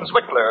 Theodore von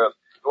Zwickler,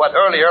 who had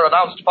earlier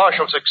announced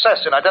partial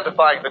success in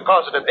identifying the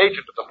causative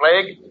agent of the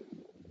plague,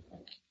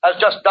 has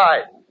just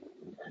died.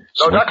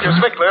 Though Dr.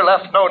 Zwickler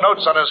left no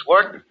notes on his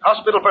work,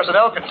 hospital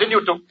personnel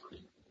continued to...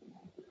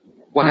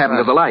 What happened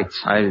to the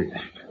lights?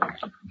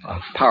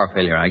 Power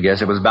failure, I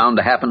guess. It was bound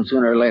to happen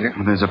sooner or later.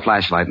 Well, there's a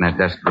flashlight in that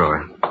desk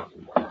drawer.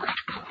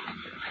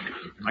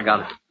 I got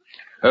it.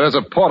 There's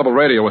a portable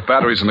radio with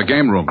batteries in the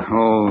game room.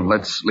 Oh,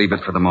 let's leave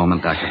it for the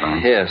moment, Dr.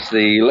 Barnes. Yes,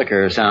 the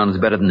liquor sounds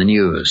better than the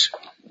news.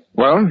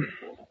 Well,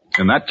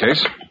 in that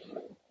case...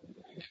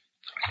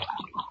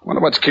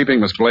 Wonder what's keeping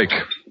Miss Blake.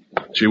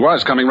 She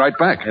was coming right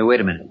back. Hey,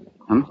 wait a minute.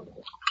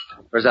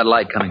 Where's that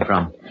light coming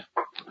from?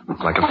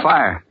 Looks like a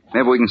fire.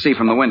 Maybe we can see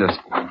from the windows.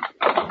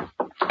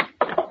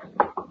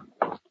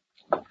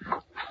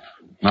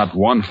 Not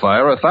one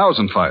fire,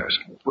 1,000 fires.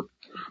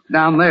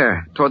 Down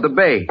there, toward the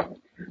bay.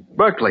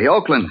 Berkeley,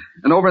 Oakland,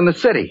 and over in the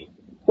city.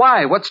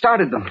 Why? What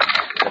started them?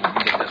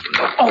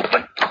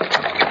 Open!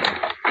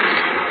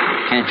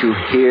 Can't you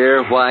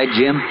hear why,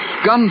 Jim?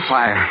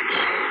 Gunfire.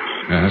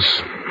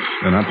 Yes.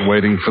 They're not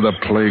waiting for the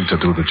plague to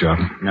do the job.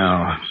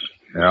 No.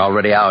 They're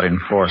already out in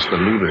force. The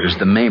looters,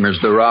 the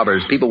maimers, the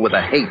robbers, people with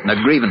a hate and a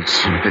grievance.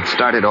 If it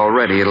started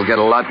already, it'll get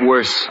a lot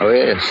worse. Oh,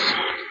 yes.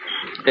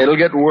 It'll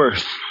get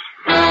worse.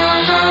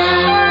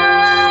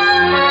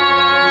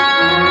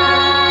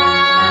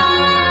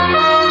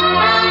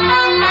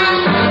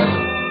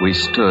 We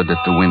stood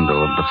at the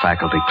window of the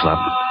faculty club,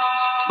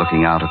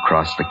 looking out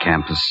across the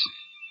campus,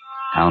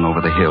 down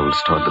over the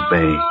hills toward the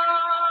bay,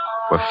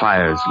 where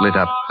fires lit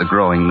up the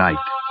growing night,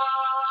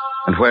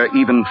 and where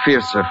even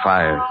fiercer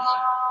fires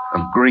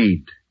of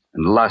greed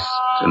and lust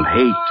and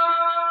hate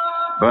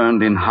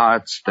burned in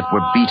hearts that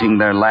were beating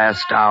their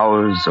last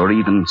hours or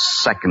even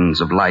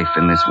seconds of life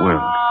in this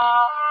world.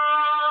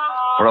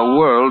 For a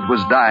world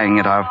was dying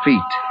at our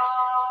feet.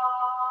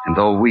 And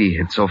though we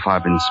had so far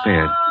been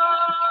spared,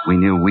 we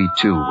knew we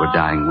too were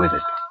dying with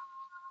it.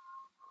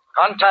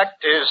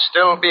 Contact is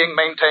still being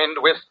maintained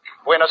with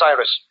Buenos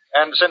Aires.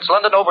 And since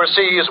London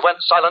Overseas went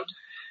silent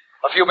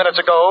a few minutes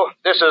ago,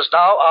 this is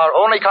now our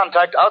only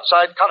contact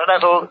outside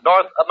continental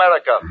North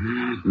America.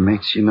 It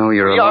makes you know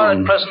you're We alone. are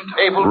at present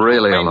able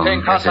really to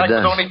maintain alone. contact Yes, it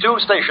with does. only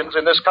 2 stations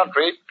in this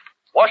country,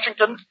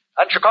 Washington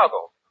and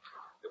Chicago.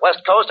 The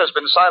West Coast has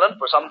been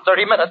silent for some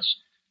 30 minutes,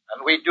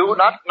 and we do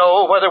not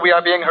know whether we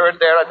are being heard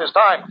there at this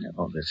time.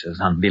 Oh, this is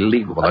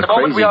unbelievable. At the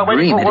A moment, we crazy are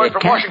waiting dream. for word It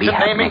from can't be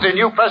Washington naming happening.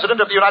 the new president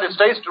of the United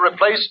States to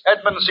replace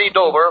Edmund C.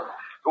 Dover,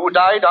 who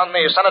died on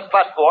the Senate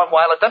platform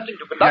while attempting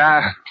to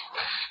conduct...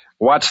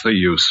 What's the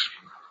use?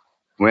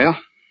 Well,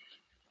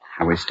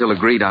 are we still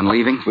agreed on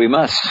leaving? We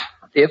must.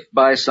 If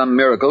by some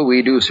miracle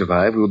we do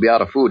survive, we'll be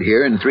out of food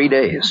here in 3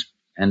 days.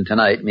 And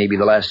tonight may be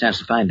the last chance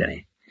to find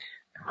any.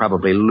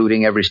 Probably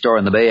looting every store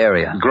in the Bay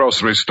Area.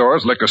 Grocery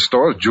stores, liquor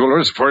stores,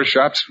 jewelers, fur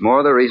shops.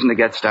 More the reason to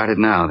get started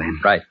now, then.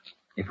 Right.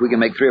 If we can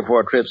make 3 or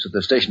 4 trips with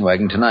the station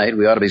wagon tonight,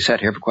 we ought to be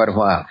set here for quite a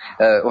while.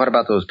 What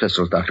about those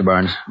pistols, Dr.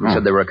 Barnes? You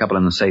said there were a couple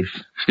in the safe.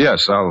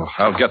 Yes,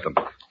 I'll get them.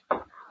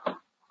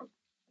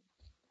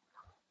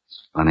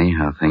 It's funny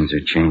how things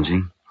are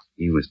changing.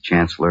 He was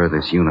chancellor of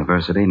this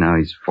university. Now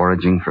he's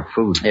foraging for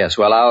food. Yes,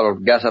 well, I'll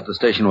gas up the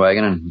station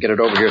wagon and get it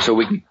over here so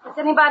we can... Is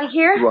anybody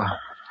here? Well,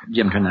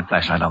 Jim, turn that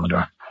flashlight on the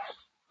door.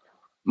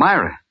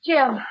 Myra.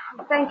 Jim,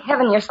 thank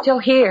heaven you're still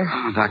here.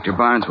 Oh, Dr.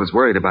 Barnes was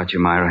worried about you,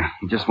 Myra.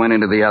 He just went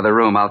into the other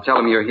room. I'll tell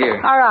him you're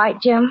here. All right,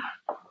 Jim.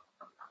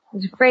 I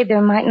was afraid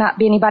there might not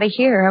be anybody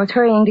here. I was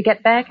hurrying to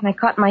get back, and I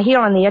caught my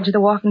heel on the edge of the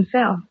walk and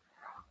fell.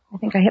 I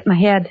think I hit my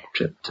head.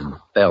 Tripped and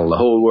fell, the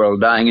whole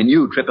world dying, and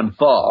you trip and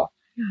fall.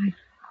 I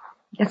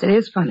guess it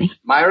is funny.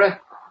 Myra?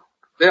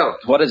 Bill.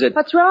 What is it?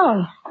 What's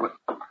wrong?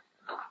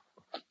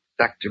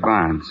 Dr.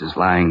 Barnes is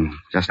lying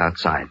just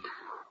outside.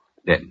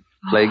 Dead.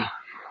 Plague?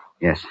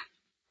 Yes.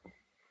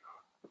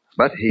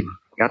 But he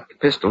got the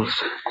pistols.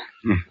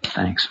 Here.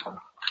 Thanks.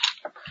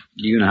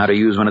 Do you know how to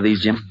use one of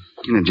these, Jim?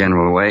 In a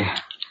general way.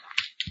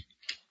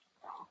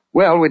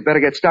 Well, we'd better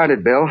get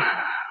started, Bill.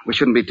 We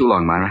shouldn't be too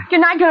long, Myra.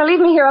 You're not going to leave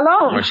me here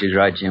alone. Well, she's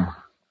right, Jim.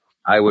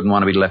 I wouldn't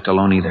want to be left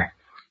alone either.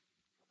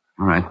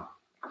 All right.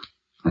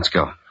 Let's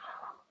go.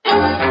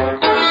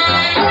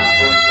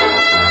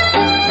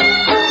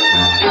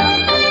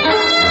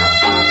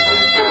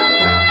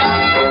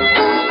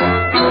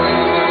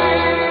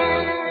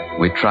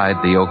 We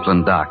tried the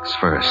Oakland docks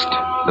first,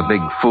 the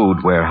big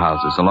food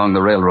warehouses along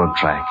the railroad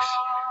tracks.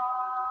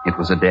 It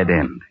was a dead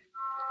end.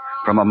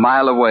 From a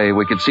mile away,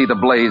 we could see the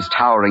blaze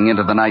towering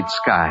into the night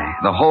sky.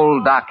 The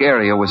whole dock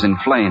area was in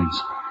flames.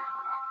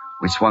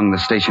 We swung the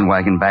station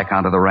wagon back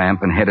onto the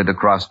ramp and headed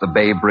across the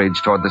Bay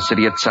Bridge toward the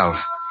city itself,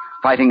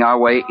 fighting our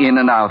way in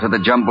and out of the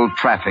jumbled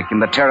traffic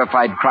and the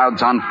terrified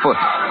crowds on foot,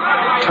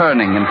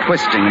 turning and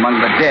twisting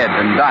among the dead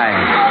and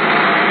dying.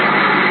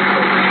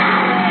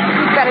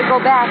 Better go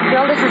back,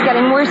 Bill. This is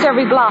getting worse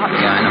every block.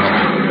 Yeah, I know.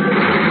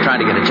 I'm trying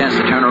to get a chance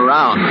to turn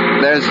around.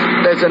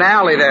 There's an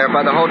alley there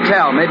by the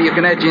hotel. Maybe you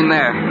can edge in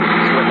there.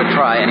 It's worth a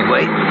try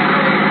anyway.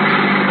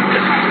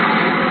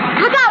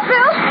 Look out,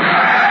 Bill!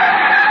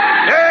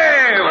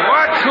 Hey,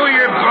 watch who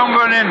you're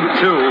bumping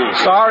into.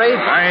 Sorry?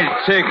 I ain't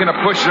taking a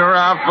pushing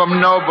around from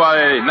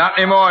nobody. Not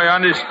anymore, you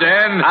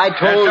understand? I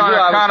told That's on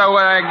you I account of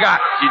what I got.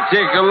 You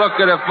take a look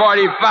at a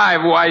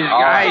 45, wise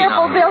guy.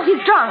 Careful, Bill. He's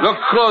drunk. Look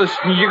close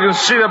and you can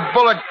see the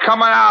bullet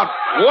coming out.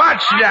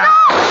 Watch now.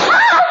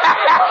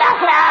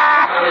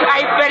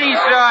 I bet he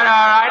saw it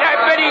all right.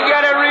 I bet he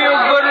got a real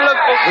good look.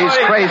 He's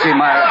crazy,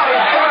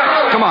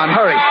 Myra. Come on,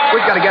 hurry.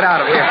 We've got to get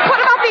out of here.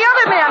 What about the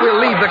other men? We'll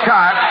leave the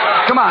car.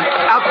 Come on,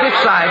 out this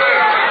side.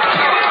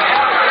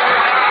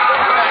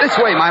 This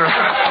way, Myra.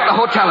 The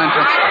hotel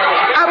entrance.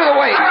 Out of the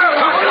way.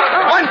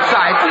 One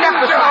side. Step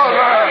aside.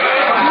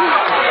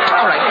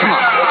 All right, come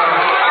on.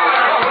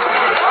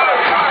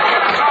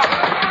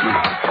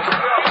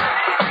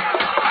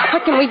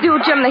 What can we do,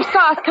 Jim? They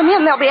saw us come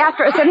in. They'll be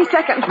after us any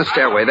second. The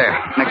stairway there,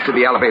 next to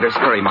the elevators.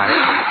 Hurry, Myra.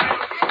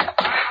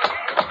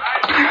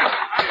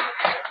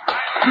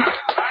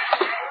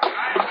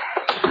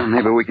 Well,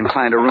 maybe we can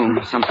find a room,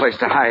 someplace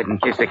to hide in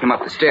case they come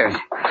up the stairs.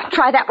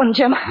 Try that one,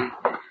 Jim.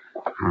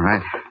 All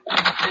right.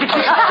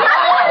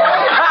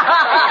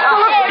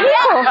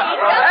 People.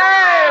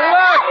 Hey,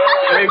 look.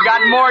 We've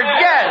got more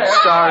guests.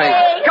 Sorry.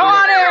 Come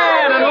on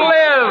in and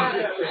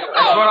live.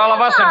 That's what all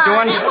of us are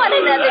doing.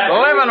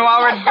 Living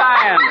while we're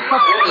dying. A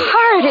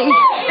party.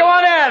 Come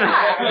on in.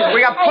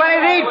 We got plenty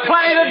to eat,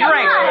 plenty to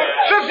drink.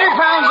 50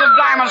 pounds of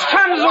diamonds,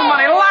 tons of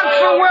money, lots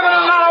of women,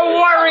 and not a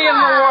worry in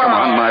the world. Come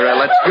on, Myra,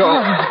 let's go.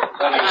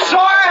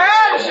 Sore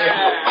heads?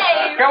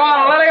 Come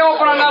on, Lily,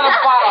 open another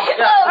bottle.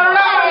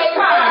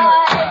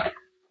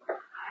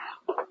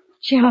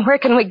 Jim, where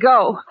can we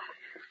go?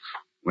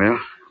 Well,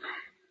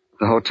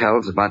 the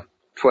hotel's about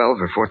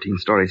 12 or 14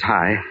 stories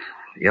high.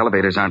 The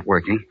elevators aren't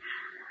working.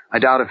 I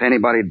doubt if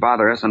anybody'd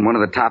bother us on one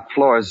of the top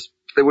floors.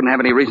 they wouldn't have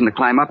any reason to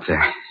climb up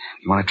there.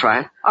 You want to try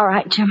it? All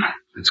right, Jim.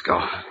 Let's go.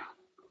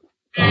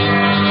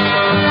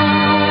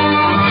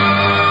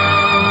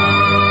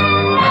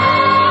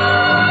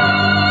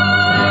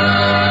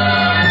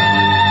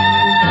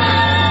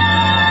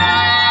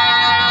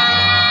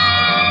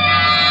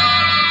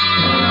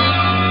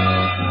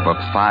 For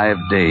 5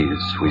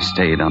 days, we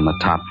stayed on the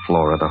top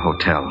floor of the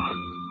hotel,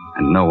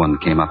 and no one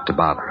came up to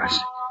bother us.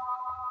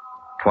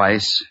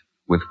 Twice,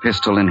 with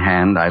pistol in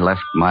hand, I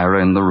left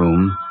Myra in the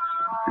room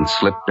and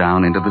slipped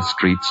down into the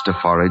streets to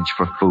forage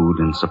for food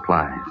and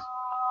supplies.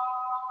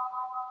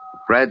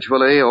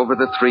 Gradually, over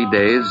the 3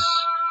 days,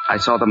 I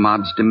saw the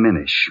mobs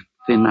diminish,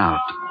 thin out,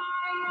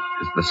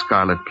 as the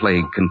Scarlet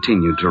Plague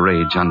continued to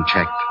rage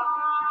unchecked.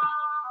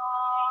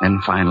 Then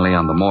finally,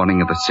 on the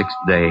morning of the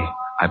 6th day,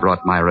 I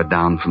brought Myra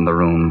down from the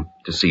room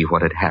to see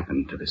what had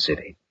happened to the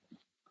city.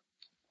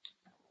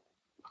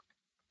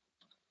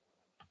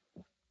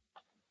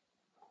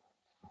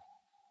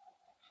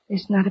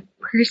 There's not a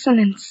person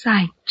in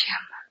sight, Jim.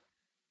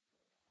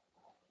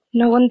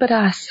 No one but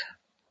us.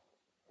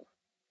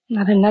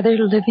 Not another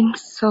living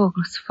soul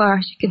as far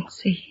as you can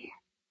see.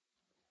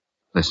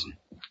 Listen.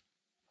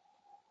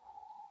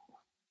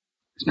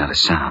 There's not a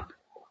sound.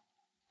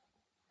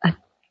 A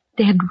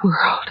dead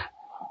world.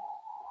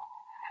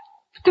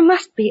 But there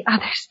must be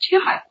others,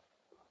 Jim.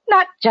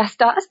 Not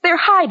just us. They're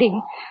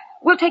hiding.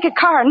 We'll take a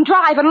car and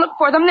drive and look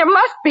for them. There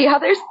must be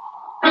others.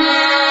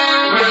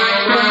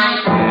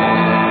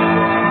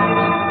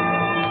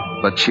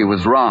 But she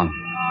was wrong.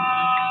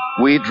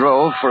 We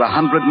drove for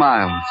 100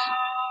 miles,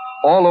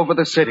 all over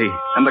the city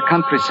and the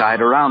countryside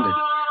around it.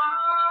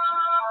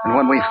 And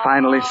when we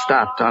finally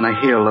stopped on a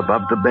hill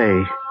above the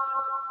bay,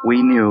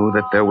 we knew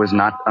that there was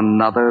not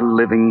another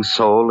living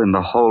soul in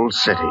the whole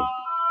city.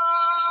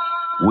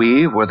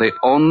 We were the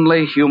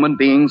only human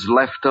beings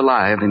left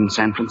alive in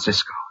San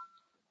Francisco,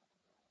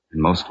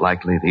 and most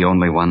likely the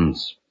only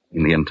ones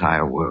in the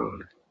entire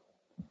world.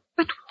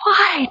 But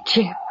why,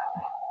 Jim?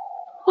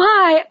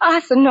 Why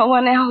us and no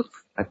one else?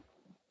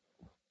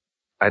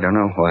 I don't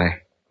know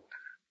why.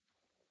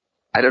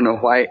 I don't know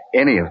why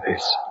any of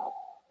this.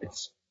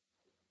 It's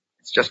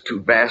just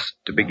too vast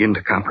to begin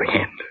to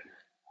comprehend.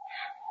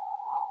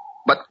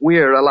 But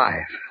we're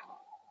alive.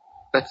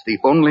 That's the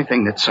only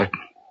thing that's certain.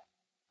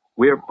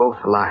 We're both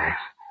alive.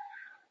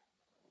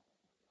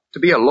 To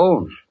be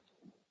alone,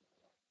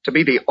 to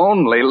be the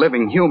only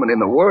living human in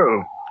the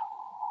world,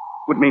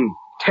 would mean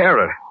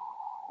terror.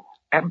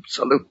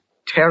 Absolute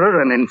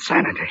terror and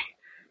insanity.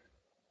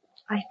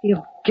 I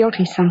feel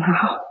guilty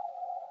somehow.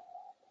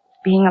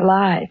 Being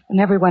alive when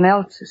everyone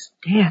else is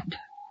dead.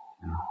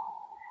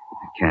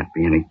 There can't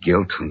be any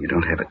guilt when you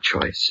don't have a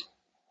choice.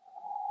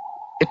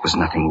 It was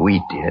nothing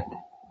we did.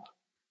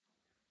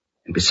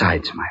 And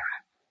besides, Myra,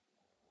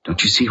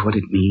 don't you see what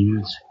it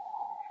means?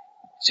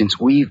 Since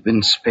we've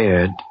been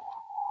spared,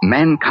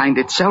 mankind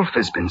itself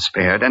has been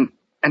spared,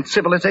 and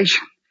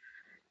civilization.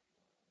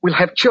 We'll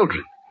have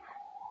children.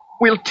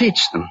 We'll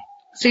teach them.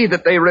 See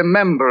that they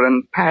remember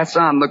and pass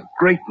on the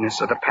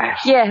greatness of the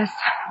past. Yes.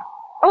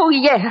 Oh,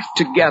 yes.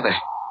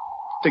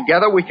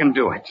 Together we can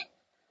do it.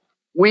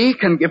 We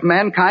can give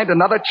mankind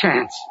another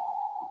chance.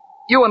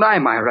 You and I,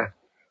 Myra.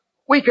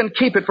 We can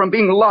keep it from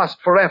being lost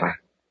forever.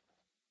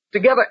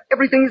 Together,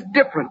 everything's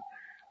different.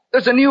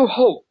 There's a new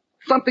hope,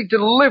 something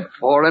to live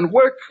for and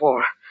work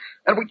for.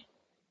 And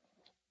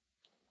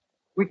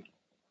we...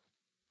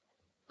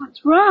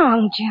 What's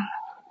wrong, Jim?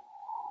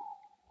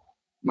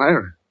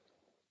 Myra.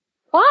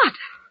 What?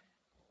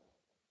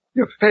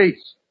 Your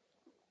face.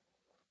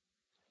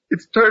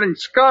 It's turning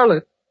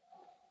scarlet.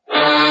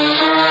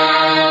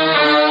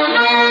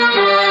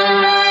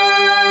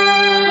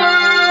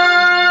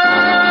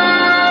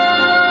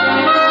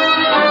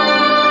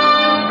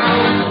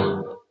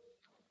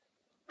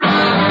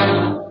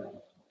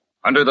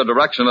 Under the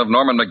direction of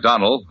Norman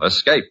Macdonald,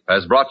 Escape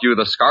has brought you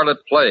The Scarlet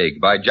Plague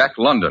by Jack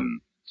London,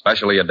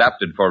 specially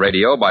adapted for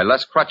radio by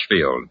Les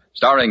Crutchfield,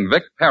 starring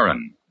Vic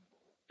Perrin.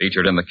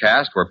 Featured in the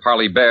cast were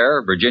Parley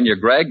Baer, Virginia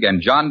Gregg,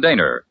 and John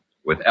Dehner,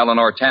 with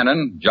Eleanor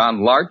Tannen,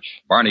 John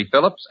Larch, Barney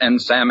Phillips,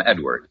 and Sam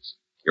Edwards.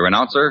 Your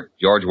announcer,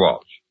 George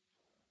Walsh.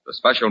 The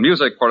special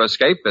music for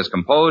Escape is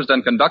composed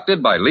and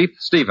conducted by Leith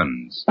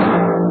Stevens.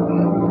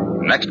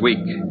 Next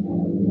week.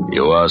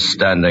 You are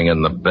standing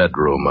in the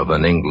bedroom of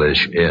an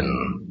English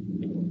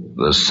inn,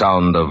 the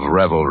sound of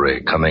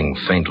revelry coming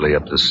faintly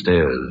up the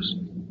stairs.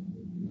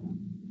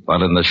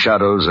 But in the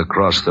shadows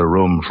across the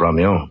room from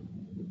you,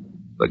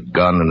 the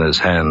gun in his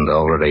hand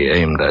already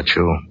aimed at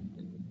you,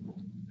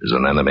 is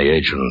an enemy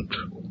agent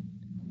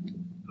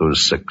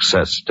whose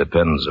success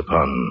depends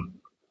upon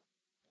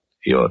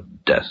your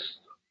death.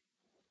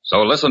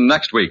 So listen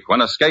next week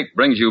when Escape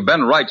brings you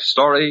Ben Wright's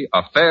story,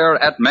 Affair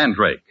at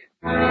Mandrake.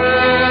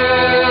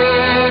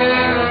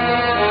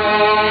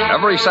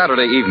 Every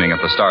Saturday evening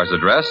at the Star's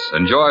Address,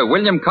 enjoy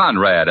William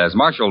Conrad as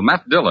Marshal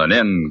Matt Dillon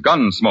in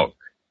Gunsmoke.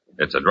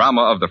 It's a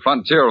drama of the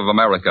frontier of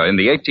America in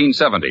the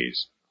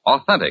 1870s.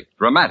 Authentic,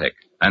 dramatic,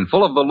 and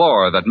full of the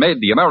lore that made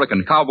the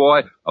American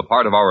cowboy a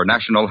part of our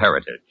national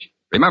heritage.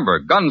 Remember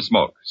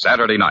Gunsmoke,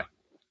 Saturday night.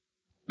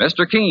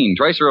 Mr. Keene,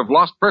 Tracer of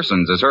Lost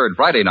Persons, is heard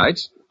Friday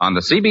nights on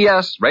the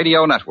CBS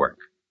Radio Network.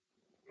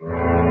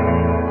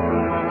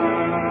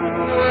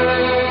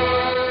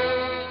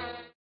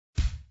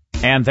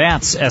 And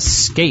that's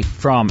Escape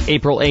from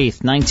April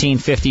 8th,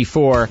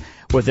 1954,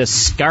 with the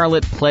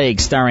Scarlet Plague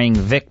starring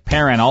Vic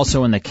Perrin,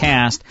 also in the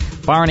cast,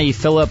 Barney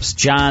Phillips,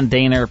 John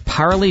Dehner,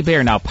 Parley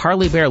Baer. Now,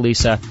 Parley Baer,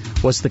 Lisa,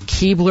 was the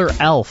Keebler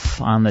elf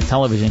on the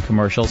television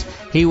commercials.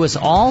 He was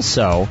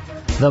also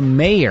the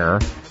mayor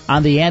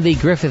on the Andy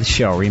Griffith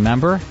Show,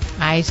 remember?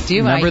 I do.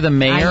 Remember the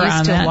mayor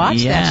on that? I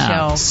used to watch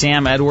that show.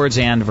 Sam Edwards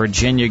and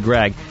Virginia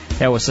Gregg.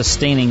 That was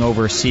sustaining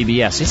over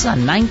CBS. This is a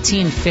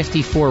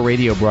 1954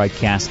 radio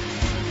broadcast.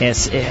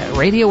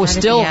 Radio was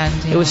still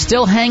it was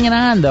still hanging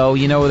on, though.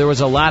 You know, there was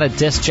a lot of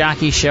disc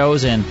jockey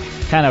shows and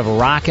kind of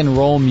rock and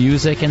roll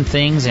music and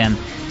things, and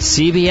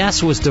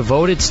CBS was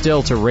devoted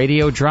still to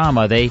radio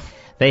drama. They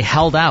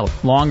held out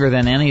longer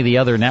than any of the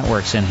other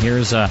networks, and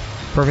here's a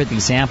perfect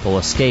example: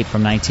 Escape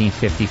from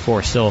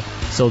 1954,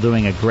 still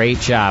doing a great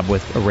job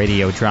with a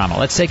radio drama.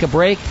 Let's take a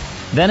break.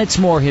 Then it's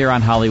more here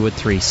on Hollywood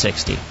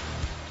 360.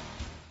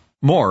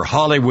 More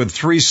Hollywood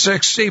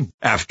 360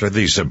 after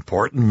these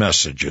important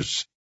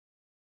messages.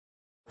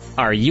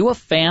 Are you a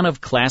fan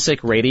of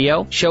classic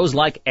radio? Shows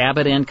like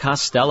Abbott and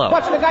Costello.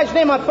 What's the guy's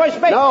name on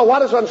first base? No,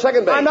 what is on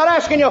second base? I'm not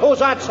asking you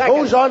who's on second.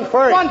 Who's on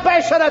first? One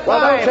base at a time.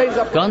 Well, don't change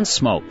the...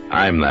 Gunsmoke.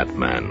 I'm that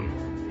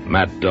man.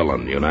 Matt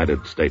Dillon,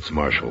 United States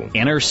Marshal.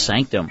 Inner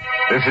Sanctum.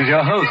 This is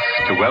your host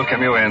to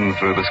welcome you in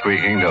through the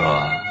squeaking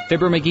door.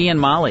 Fibber McGee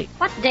and Molly.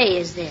 What day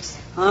is this?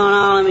 Oh,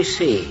 now, let me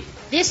see.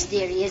 This,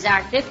 dearie, is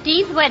our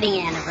 15th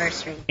wedding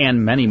anniversary.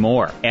 And many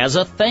more. As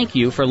a thank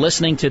you for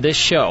listening to this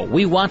show,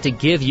 we want to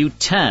give you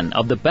 10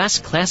 of the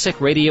best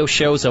classic radio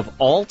shows of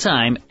all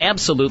time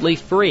absolutely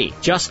free.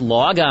 Just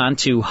log on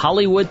to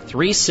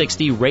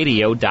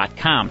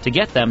Hollywood360radio.com to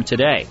get them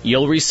today.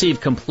 You'll receive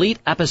complete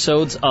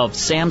episodes of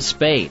Sam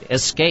Spade,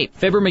 Escape,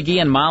 Fibber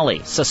McGee and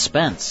Molly,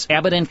 Suspense,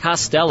 Abbott and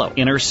Costello,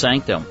 Inner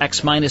Sanctum,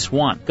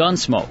 X-1,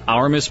 Gunsmoke,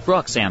 Our Miss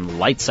Brooks, and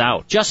Lights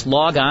Out. Just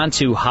log on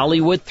to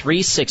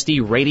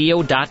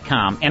Hollywood360radio.com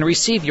and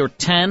receive your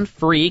 10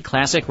 free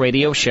classic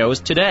radio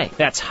shows today.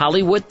 That's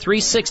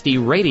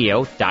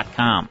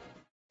Hollywood360radio.com.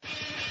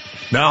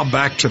 Now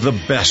back to the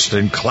best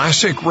in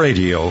classic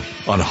radio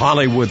on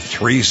Hollywood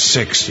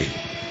 360.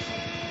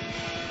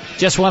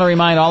 Just want to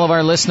remind all of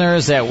our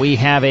listeners that we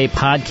have a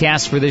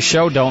podcast for this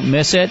show. Don't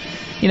miss it.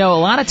 You know,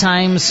 a lot of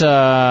times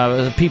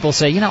people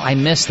say, I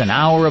missed an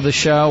hour of the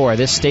show, or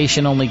this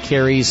station only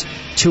carries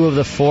 2 of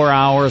the 4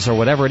 hours, or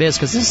whatever it is,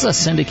 because this is a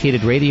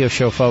syndicated radio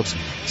show, folks.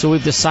 So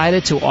we've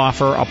decided to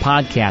offer a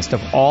podcast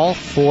of all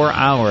 4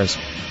 hours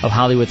of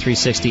Hollywood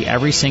 360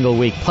 every single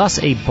week, plus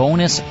a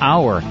bonus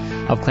hour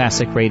of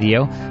classic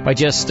radio by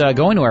just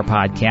going to our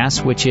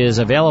podcast, which is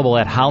available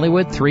at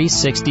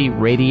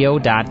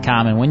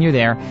Hollywood360radio.com. And when you're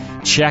there,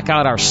 check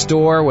out our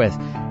store with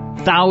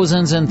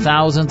thousands and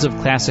thousands of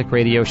classic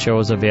radio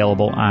shows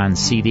available on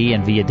CD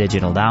and via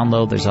digital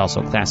download. There's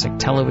also classic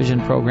television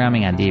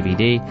programming on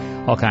DVD,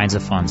 all kinds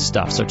of fun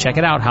stuff. So check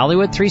it out,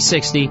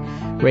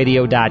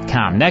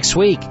 Hollywood360radio.com. Next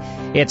week,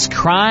 it's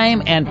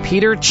Crime and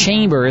Peter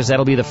Chambers.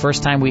 That'll be the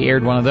first time we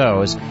aired one of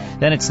those.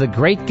 Then it's The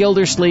Great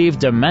Gildersleeve,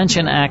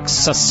 Dimension X,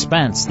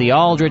 Suspense, The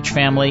Aldrich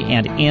Family,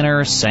 and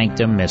Inner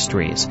Sanctum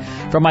Mysteries.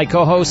 From my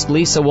co-host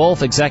Lisa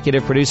Wolf,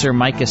 executive producer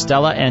Mike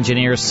Costello,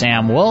 engineer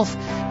Sam Wolf,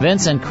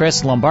 Vince and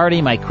Chris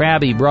Lombardi, my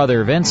crabby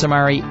brother Vince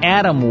Amari,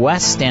 Adam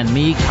West, and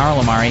me, Carl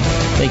Amari.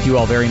 Thank you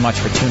all very much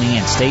for tuning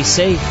in. Stay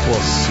safe. We'll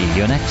see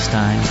you next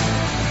time.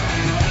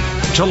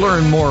 To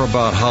learn more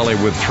about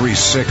Hollywood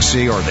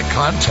 360 or to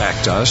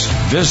contact us,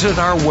 visit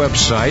our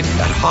website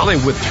at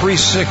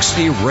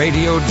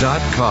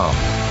Hollywood360radio.com.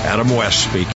 Adam West speaking.